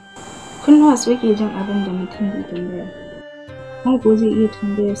tambaya fa, kunnuwa su yake jin abin da mutum zai tambaya, ango zai iya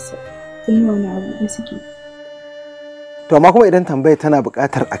tambayarsa kunnuwa na abu da suke. to amma kuma idan tambaya tana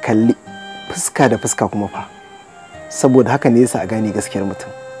buƙatar a kalli fuska da fuska kuma fa, saboda haka ne yasa a gane gaskiyar mutum.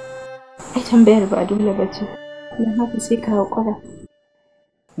 Ai tambayar ba dole ba ce, don haka sai ka haƙura.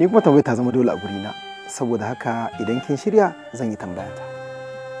 Ni kuma tambayar ta zama dole a gurina, saboda haka idan kin shirya zan yi tambaya ta.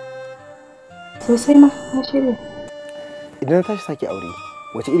 Sosai ma na shirya. Idan na tashi sake aure,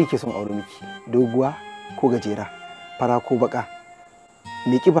 wace iri ke son aure miki? Doguwa ko gajera? Fara ko baka?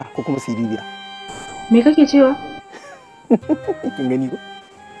 Mai kiba ko kuma siririya? Me kake cewa? Kin gani ko?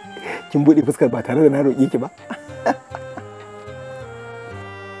 Kin buɗe fuskar ba tare da na roƙe ki ba? kin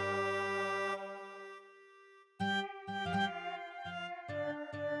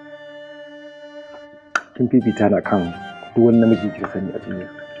fifita na kan duk wani namiji kika sani a duniya.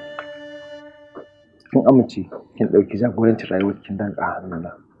 Kin amince kin ɗauki jagorancin rayuwar kin danka a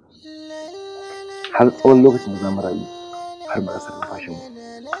hannuna. Har tsawon lokacin da za mu rayu har mu rasa numfashin mu.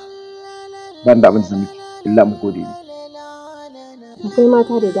 Ban da abin da zan miki illa mu gode ni. Akwai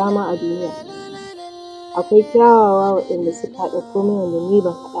mata da dama a duniya. Akwai kyawawa waɗanda suka haɗa komai wanda ni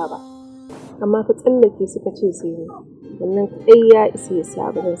ban haɗa ba. Amma ka tsallake suka ce sai ni. Wannan kaɗai ya isa ya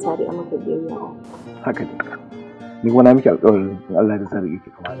sa ba zan sare a maka biyayya ba. Haka ne. Ni kuma na miki alƙawarin in Allah ya sa da yake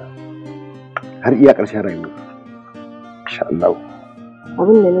kamala. Har iya ƙarshen rayuwa. Insha Allah.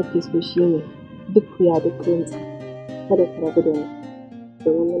 Abin da nake so shine duk ya duk rinsa. Kada ka rabu da ni.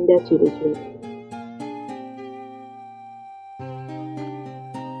 Domin mun dace da juna.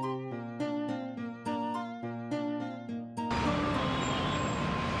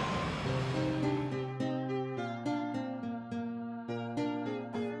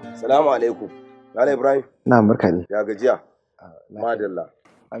 Salamu alaikum. Lala Ibrahim. Na barka ne. Ya gajiya. Madalla.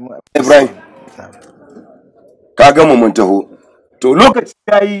 Ibrahim. Ka gama mun taho. To lokaci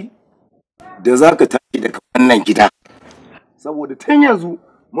yayi da zaka tashi daga wannan gida. Saboda tun yanzu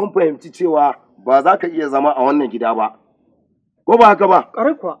mun fahimci cewa ba za ka iya zama a wannan gida ba. Ko ba haka ba?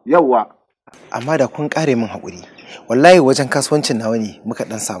 Ƙwarai kuwa. Yawwa. Amma da kun kare min haƙuri. Wallahi wajen kasuwancin nawa ne muka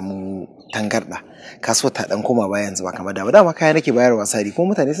dan samu tangarda. Kasuwar ta dan koma baya yanzu ba kamar da ba. Dama kaya nake bayarwa sari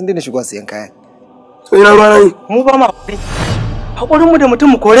kuma mutane sun daina shigowa siyan kaya. To ina ruwa ne? Mu ba mu haƙuri. Haƙurin mu da mutum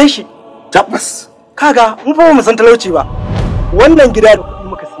mu kore shi. Tabbas. Kaga mu ba mu san talauci ba. Wannan gida da kuɗi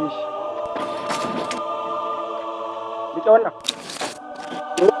muka siye shi. Rike wannan.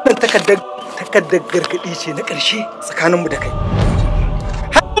 Wannan takardar gargaɗi ce na ƙarshe tsakaninmu da kai.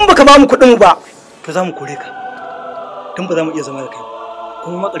 Har in baka ba mu kuɗin mu ba, to za mu kore ka. Tun ba za mu iya zama da kai ba.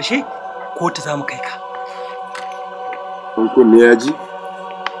 Kuma ma ƙarshe kotu za mu kai ka. In kunne ya ji,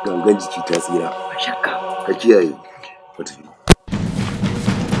 gangan jiki ta tsira. Ba shakka. Ka kiyaye. Ka tafi.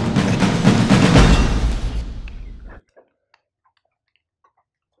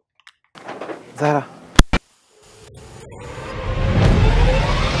 Zara.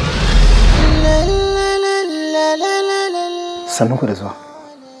 Sannu ku da zuwa.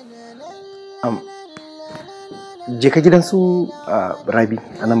 Je ka gidan su Rabi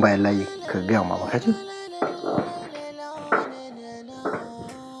a nan bayan layi ka gaya wa mama ka ji?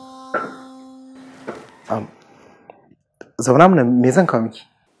 Zauna mana me zan kawo miki?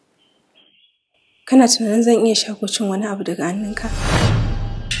 Kana tunanin zan iya shakocin wani abu daga hannunka?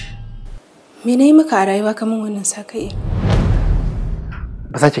 Me na yi maka a rayuwa kamar wannan sakaye?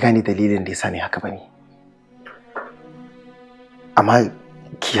 Ba za ki gane dalilin da ya sa ni haka ba ne. Amma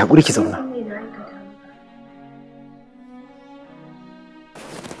ki haƙuri ki zauna.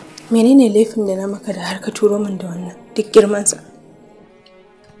 Menene laifin da na maka da har ka turo min da wannan duk girmansa?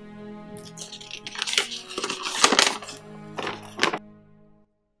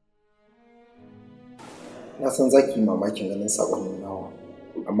 Na san za ki yi mamakin ganin saƙonin nawa,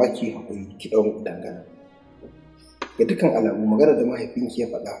 amma ki haƙuri ki ɗau dangana. Ga dukkan alamu magana da mahaifinki ya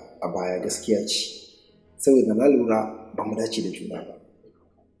faɗa a baya gaskiya ce, saboda na lura ba mu dace da juna ba.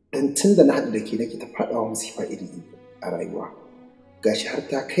 Dan tun da na haɗu da ke nake ta faɗawa masifa iri a rayuwa. Gashi har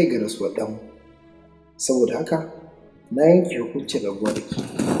ta kai ga rasuwar ɗan. Saboda haka na yanke hukuncin rabuwa da ke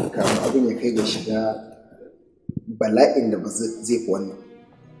kafin abin ya kai ga shiga bala'in da ba zai fi wannan.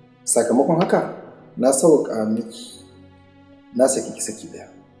 Sakamakon haka na sauƙa miki na saki ki saki ɗaya.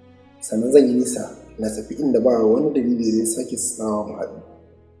 Sannan zan yi nisa na tafi inda ba wani dalili zai sake tsawa mu haɗu.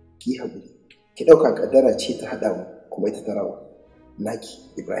 Ki haƙuri. Ki ɗauka ƙaddara ce ta haɗa mu kuma ita ta rawa. Naki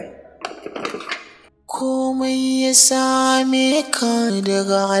Ibrahim. Komai ya same ka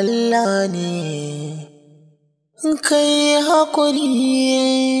daga Allah ne, kai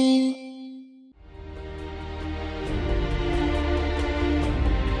haƙuri.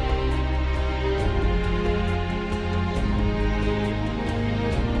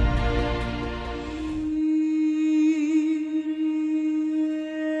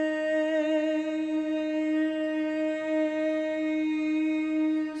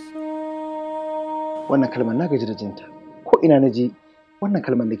 Wannan kalmar na gaji da jinta. Ko ina na je wannan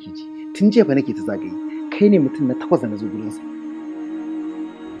kalmar nake ji. Tun jiya fa nake ta zagaye. Kai ne mutum na takwas da na zo gurinsa.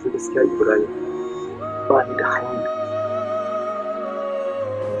 Sai gaskiya Ibrahim ba ni da hanya.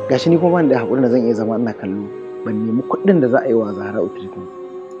 Gashi ni kuma ban da haƙuri da zan iya zama ina kallo. Ban nemi kuɗin da za a yi wa Zahra treatment.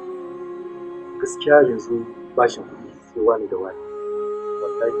 Gaskiya yanzu bashin kuɗi sai wani da wani.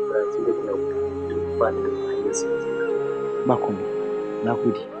 Wallahi ba sai da kina ba ni da hanyar sai. Ba komai. Na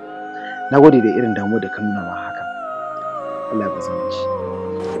gode. Na gode da irin damuwa da ka nuna ma haka. Allah ya bazan shi.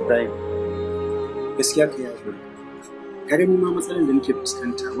 Ibrahim, gaskiya ka yi hakuri. Ka gani ma matsalar da nake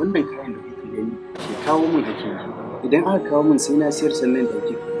fuskanta wannan kayan da kake gani ke kawo min hake. Idan aka kawo min sai na siyar sannan da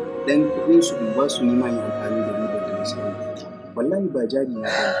ke dan kuɗin su in ba su nima yin amfani da ribar da na samu. Wallahi ba jari na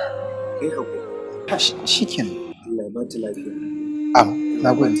ba. Kai hakuri. Shikenan. Allah ya ba ta lafiya. Na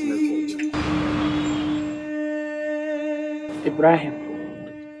gode. Ibrahim,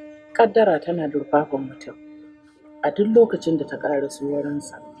 kaddara tana durfafan mutum a duk lokacin da ta ƙara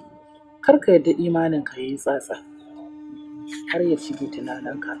wurinsa. Kar ka yadda imanin ka yi tsatsa har ya shige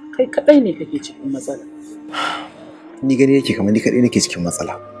tunaninka. Kai kaɗai ne kake cikin matsala. Ni gani yake kamar ni kaɗai nake cikin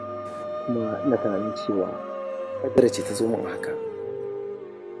matsala. Kuma ina tunanin cewa kaddara ce ta zo min haka.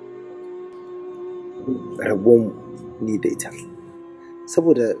 Rabon ni da ita.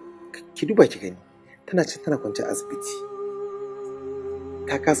 Saboda ki duba ki gani tana kwance asibiti.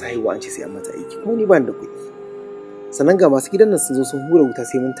 Ta kasa haihuwa an ce sai an mata aiki kuma ni ba ni da kuɗi. Sannan ga masu gidan nan sun zo sun hura wuta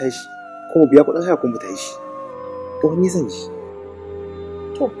sai mun tashi kuma biya kuɗin haya kuma tashi. To ni zan ji.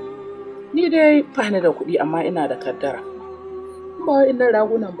 To ni dai ba ni da kuɗi amma ina da kaddara. Ba wa'innan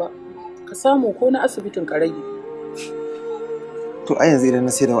ragunan ba ka samu ko na asibitin ka rage. To a yanzu idan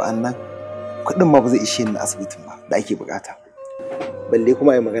na sai da wa'annan kuɗin ma ba zai ishe ni na asibitin ba da ake bukata. Balle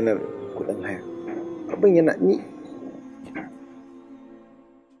kuma ai maganar kuɗin haya. Abin yana ni.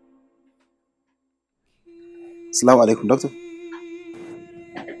 Assalamu alaikum, doctor.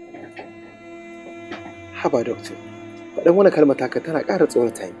 Haba, doctor. Faɗan wani kalmar taka tana ƙara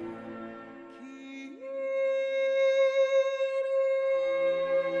tsorata ni.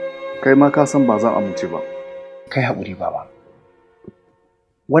 Kai ma ka san ba zan amince ba. Kai haƙuri, baba.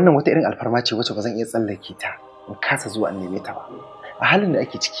 Wannan wata irin alfarma ce wacce ba zan iya tsallake ta in kasa zuwa in neme ta ba. A halin da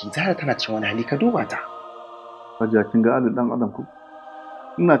ake ciki, Zahra tana cikin wani hali, ka duba ta. Hajiya kin ga alin dan adam ku?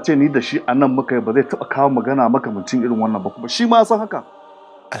 Ina ce ni da shi a nan muka ba zai taɓa kawo magana makamancin irin wannan ba kuma shi ma san haka.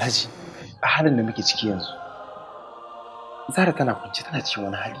 Alhaji, a halin da muke ciki yanzu, Zahra tana kwance tana cikin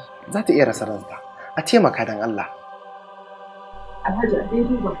wani hali, za ta iya rasa ranta. A taimaka dan Allah. Alhaji a dai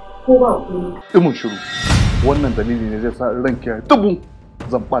duba ko ba ku. Imin shiru. Wannan dalili ne zai sa ranki ya dubu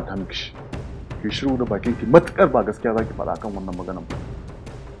zan bata miki shi. Ki shiru da bakin ki matukar ba gaskiya zaki faɗa kan wannan maganar ba.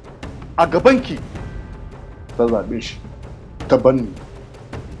 A gaban ki ta zabe shi, ta banni.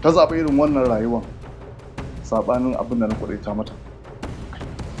 Ta zaɓi irin wannan rayuwar saɓanin abin da na ta mata.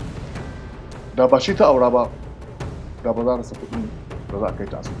 Da ba shi ta aura ba, da ba za rasa kuɗin da za a kai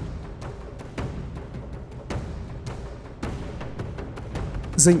ta asibiti.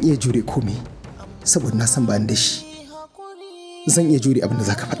 Zan iya jure komai saboda na san ba da shi. Zan iya jure abin da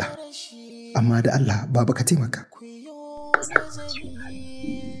za ka faɗa. Amma da Allah baba ka taimaka.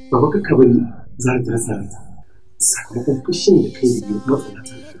 Baba ka bari za ta rasa ranta. Sakamakon fushin da kai da biyu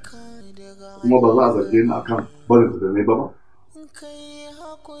matsalata. Kuma ba za a zarge ni akan barin da ne ba ba.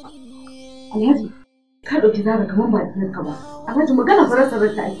 Alhaji, ka ɗauki Zara kamar ba ɗiyarka ba. Alhaji magana farasa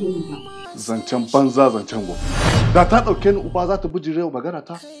ta ake yi ba. Zancen banza zancen gobe. Da ta ɗauke ni uba za ta bijirewa magana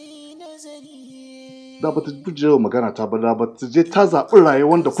ta. Da ba ta bijirewa magana ta ba da ba ta je ta zaɓi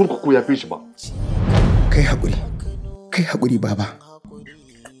rayuwar da kurkuku ya fi shi ba. Kai haƙuri baba.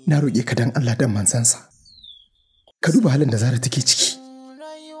 Na roƙe ka dan Allah dan manzansa. Ka duba halin da Zara take ciki.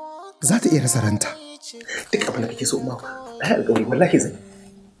 Za ta iya rasa ranta. Duk abin da kake so umma, ai alƙawari wallahi zan.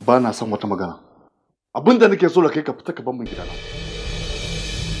 Ba na son wata magana. Abin da nake so da kai ka fita ka bar min gidana.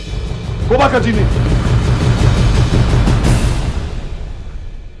 Ko ba ka ji ne?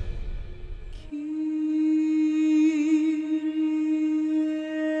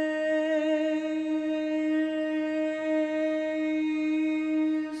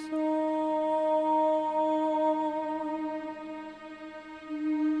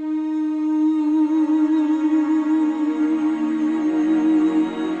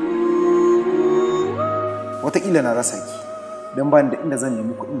 Wataƙila na rasa ki don ba ni da inda zan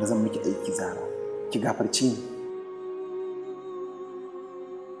nemi kuɗin da zan miki aiki Zahra. Ki gafarci ni.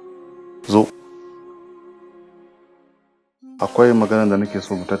 Zo. Akwai magana da nake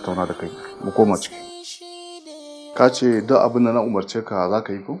so mu tattauna da kai. Mu koma ciki. Ka ce duk abin da na umarce ka za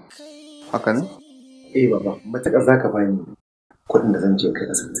ka yi ko? Haka ne? Eh baba, matuƙar za ka bani kuɗin da zan je kai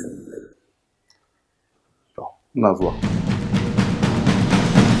asibiti. Ina zuwa.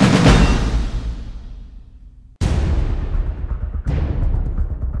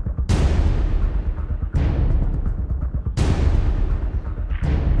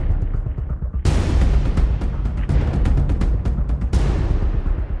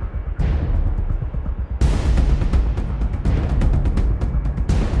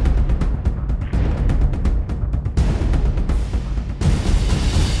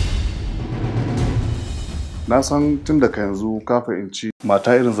 Na san tun da ka yanzu ka fahimci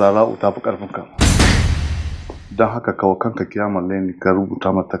mata irin Zara'u ta fi ƙarfinka. Don haka kawo kanka kiyamar laini ka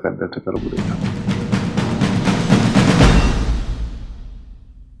rubuta mata takardar ta ka rubuta ita.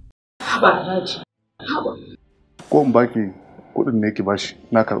 Haba Alhaji. Haba. Ko in baki kuɗin ne ki bashi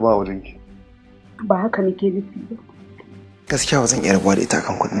na karɓa a wajenki. Ba haka nake nufi ba. Gaskiya ba zan iya rabuwa da ita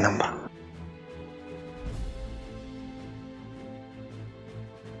kan kuɗin nan ba.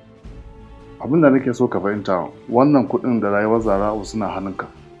 Abin da nake so ka fahimta wannan kuɗin da rayuwar Zara'u suna hannunka.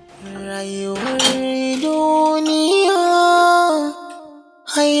 Rayuwar duniya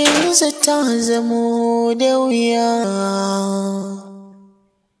har yanzu ta zamo da wuya,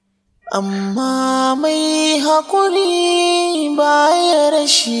 amma mai haƙuri baya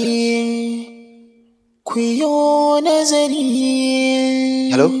rashi, ku yo nazari.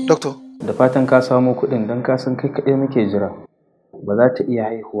 Hello, doctor. Da fatan ka samo kuɗin don ka san kai kaɗai muke jira. Ba za ta iya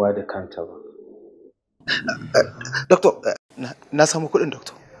haihuwa da kanta ba. Doctor, na samu kuɗin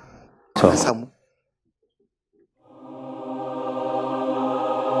doctor. Na samu.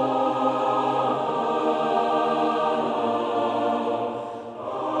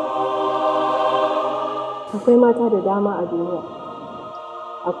 Akwai mata da dama a duniya.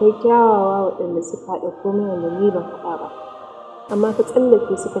 Akwai kyawawa waɗanda suka haɗa komai wanda ni ban haɗa ba. Amma ka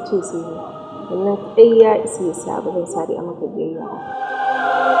tsallake suka ce sai ni. Wannan kai ya isa ya sa abin sari a maka biyayya.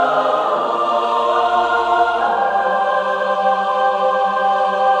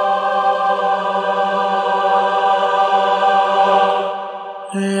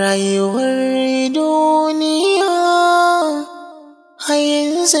 Rayuwar duniya har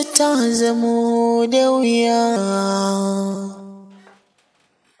yanzu ta zamo da wuya.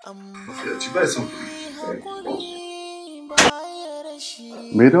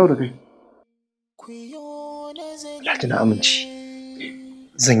 Me dawo da kai? Alhaji na amince.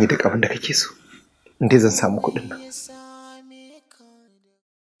 Zan yi duk abin da kake so. Inda zan samu kuɗin nan.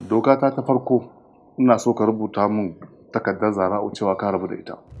 Doka ta farko ina so ka rubuta min takardar Zara'u cewa ka rabu da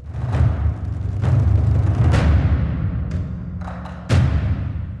ita.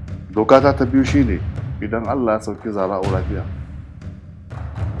 Doka ta biyu shine idan Allah ya sauki Zara'u lafiya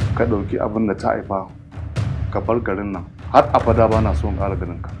ka ɗauki abin da ta haifa ka bar garin nan har abada ba na so in ƙara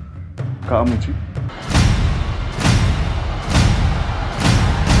ganin ka. Ka amince?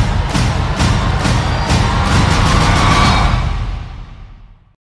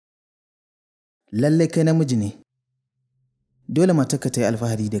 Lallai kai namiji ne. Dole matarka ta yi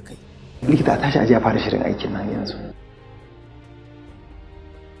alfahari da kai. Likita, a tashi aje a fara shirin aikin nan yanzu.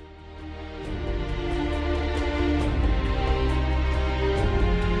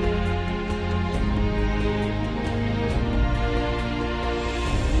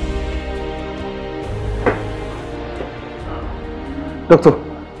 Doktor,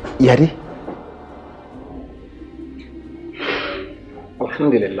 ya dai?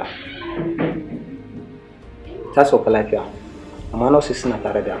 Alhamdulillah. Ta sauka lafiya, amma nurses suna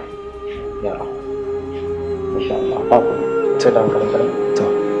tare da yara. Insha Allah, ba ku sai da hankali. To.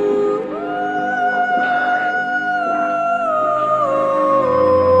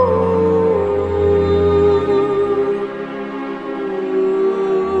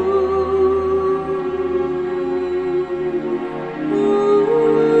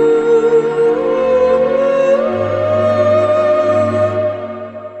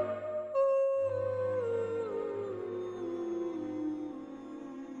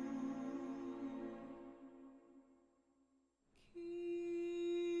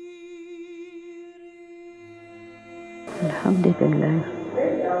 Alhamdulillah.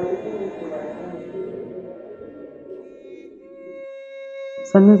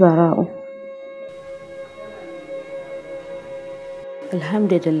 Sannu Zara'u.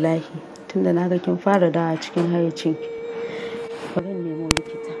 Alhamdulillah, tunda na ga kin fara dawa cikin hayyacinki. Bari in nemo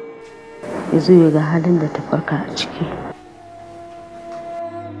likita. Ya zo ya ga halin da ta farka a ciki.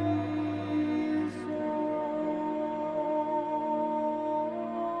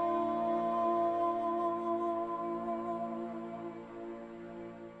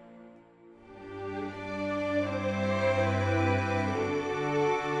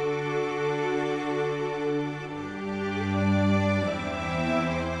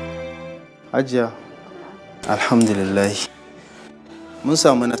 Hajiya, alhamdulillah. Mun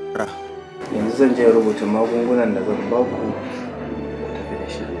samu nasara. Yanzu zan je rubuta magungunan da zan ba ku tafi da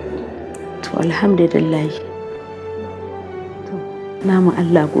shi. To alhamdulillah. To namu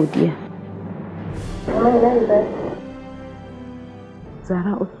Allah godiya.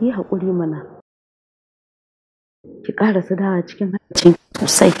 Zara'u ki haƙuri mana. Ki ƙara su dawa cikin hancin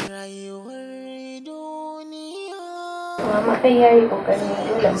sosai. Mama kai yayi kokari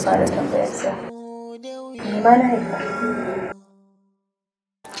dole in fara tambayar sa. Me ma na haifa.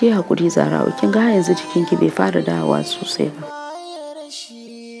 Ki haƙuri Zara'u, kin ga yanzu jikinki bai fara dawowa sosai ba.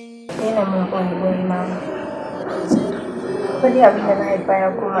 Yana mun ɓoye mama. Ko dai abin da na haifa ya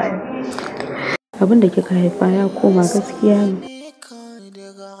koma ne. Abin da kika haifa ya koma gaskiya ne.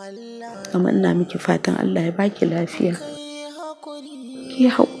 Amma ina miki fatan Allah ya baki lafiya. Ki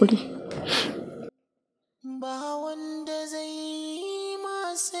haƙuri. Ba wanda zai yi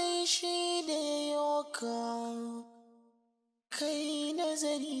ma sai shi da yoka kai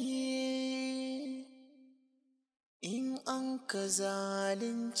nazari in an ka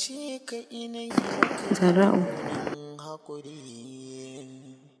zalunce ka ina Zara'u.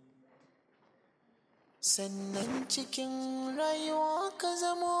 sannan cikin rayuwa ka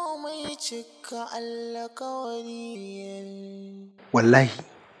zamo mai cika alkawari. Wallahi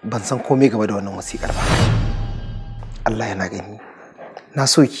ban san komai game da wannan wasiƙar ba. Allah yana gani. Na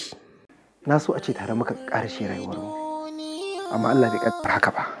so ki. Na so a ce tare muka ƙarshe rayuwar mu. Amma Allah bai kaddara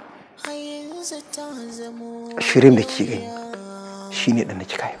haka ba. Shirin da kike gani shine dan da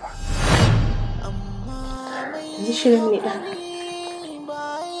kika haifa. Yanzu Shirin ne dan.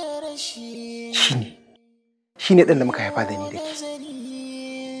 Shine dan da muka haifa da ni da ke.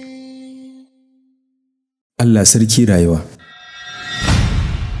 Allah sarki rayuwa.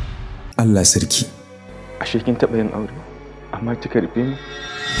 Allah sarki. Ashe kin taɓa yin aure amma kika rufe ni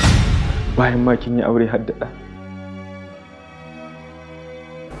bayan ma kin yi aure har da ɗa.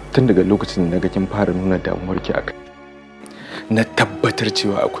 Tun daga lokacin da naga kin fara nuna damuwarki akai na tabbatar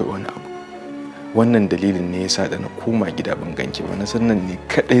cewa akwai wani abu. Wannan dalilin ne yasa da na koma gida ban ganki ba, na san nan ne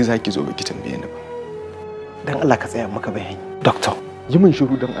kadai zaki zo baki tambaye ni ba. Dan Allah ka tsaya maka bayani. Doctor, yi min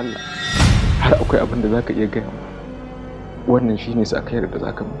shiru dan Allah. Har akwai abin da zaka iya gaya mu. Wannan shine sakayar da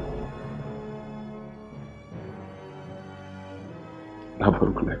zaka mu. Na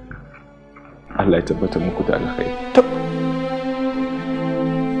farko lafiya. Allah ya tabbatar muku da alkhairi.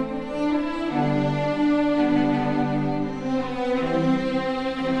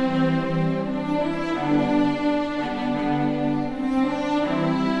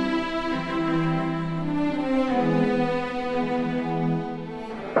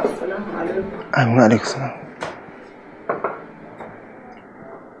 Amin alaikum salam.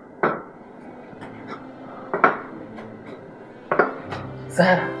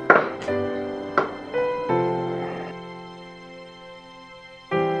 Zara.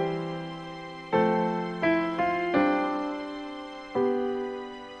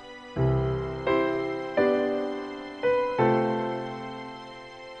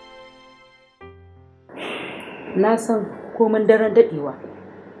 Na san komin daren daɗewa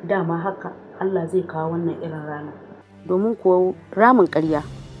dama haka Allah zai kawo wannan irin rana. Domin kuwa ramin ƙarya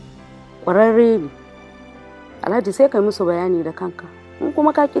ƙwararre ne. Alhaji sai ka musu bayani da kanka. In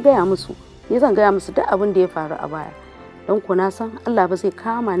kuma ka ki gaya musu, ni zan gaya musu duk abin da ya faru a baya. Don ku na san Allah ba zai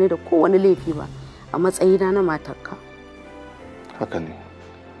kama ni da kowane laifi ba a matsayina na matarka. Haka ne.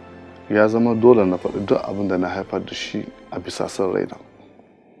 Ya zama dole na faɗi duk abin da na haifar da shi a bisa son raina.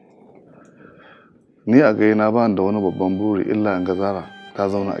 Ni a gaina ba da wani babban buri illa in ga Zara ta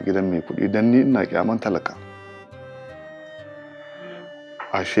zauna a gidan mai kuɗi don ni ina kyaman talaka.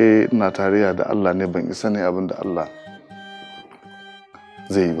 Ashe ina tarayya da Allah ne, ban isa ne abin da Allah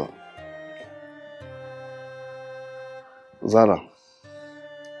zai yi ba. Zara,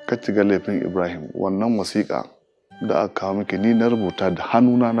 ka ga laifin Ibrahim, wannan wasiƙa da aka kawo miki ni na rubuta da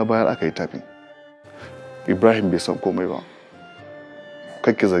hannuna na bayar aka yi tafi. Ibrahim bai san komai ba.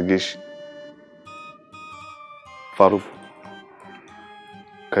 Kake zarge shi. Faruk,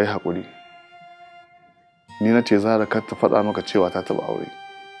 ka yi haƙuri. Ni na ce Zara kar ta faɗa maka cewa ta taɓa aure.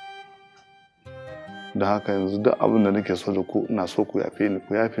 Da haka yanzu duk abin da nake so da ku ina so ku yafe ni,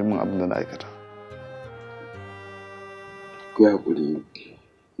 ku yafe min abin da na aikata. Ku yi haƙuri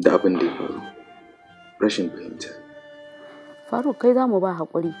da abin da ya faru. Rashin fahimta. Faruk, kai za mu ba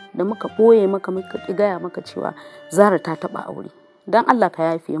haƙuri da muka ɓoye maka muka ƙi gaya maka cewa Zara ta taɓa aure. Don Allah ka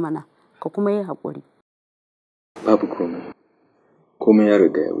yafe mana, ka kuma yi haƙuri. Babu komai. Komai ya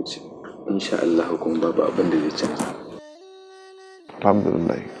riga ya wuce. Insha Allah kuma babu abin da zai canza.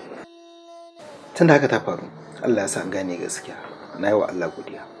 Alhamdulillah. Tun da haka ta faru, Allah ya sa an gane gaskiya. Na yi wa Allah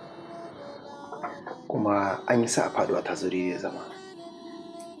godiya. Kuma an yi sa a faduwa ta zuri da zama.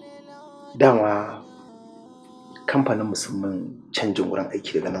 Dama kamfanin musamman canjin wurin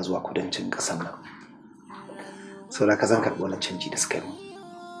aiki daga nan zuwa kudancin ƙasar nan. Sau da ka zan karɓi wani canji da suka yi.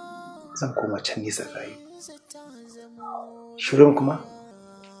 Zan koma can nisa rayu. Shirin kuma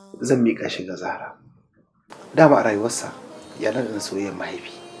zan miƙa shi ga Zahra. Dama a rayuwarsa ya ɗanɗana soyayyar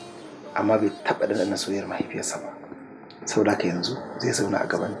mahaifi, amma bai taɓa ɗanɗana soyayyar mahaifiyarsa ba. Sau da yanzu zai zauna a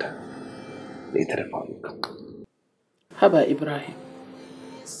gabanta da ita da Faruk. Haba Ibrahim,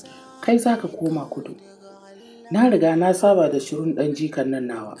 kai za ka koma kudu. Na riga na saba da shirin ɗan jikan nan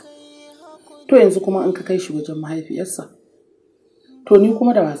nawa. To yanzu kuma in ka kai shi wajen mahaifiyarsa, to ni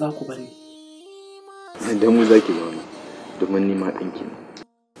kuma da wa za ku bani? Da mu za ki zauna, domin ni ma ɗanki ne.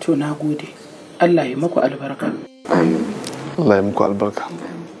 To na gode, Allah ya maku albarka. Amin. Allah ya muku albarka.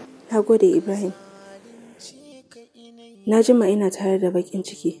 Na gode Ibrahim. Na jima ina tare da bakin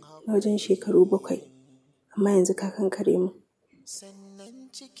ciki na wajen shekaru 7, amma yanzu ka kankare mu.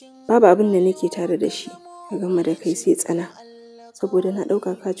 Babu abin da nake tare da shi a game da kai sai tsana, saboda na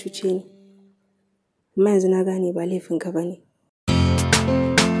ɗauka ka cuce ni. Amma yanzu na gane ba laifinka ba ne.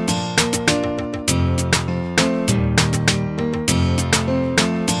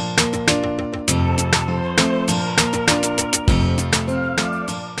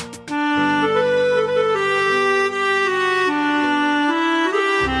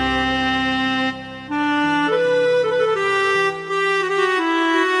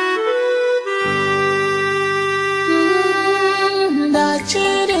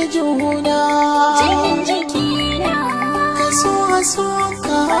 Dace da juna cikin jikina ka so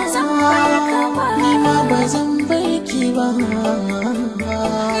ka ni ma ba zan bar ki ba.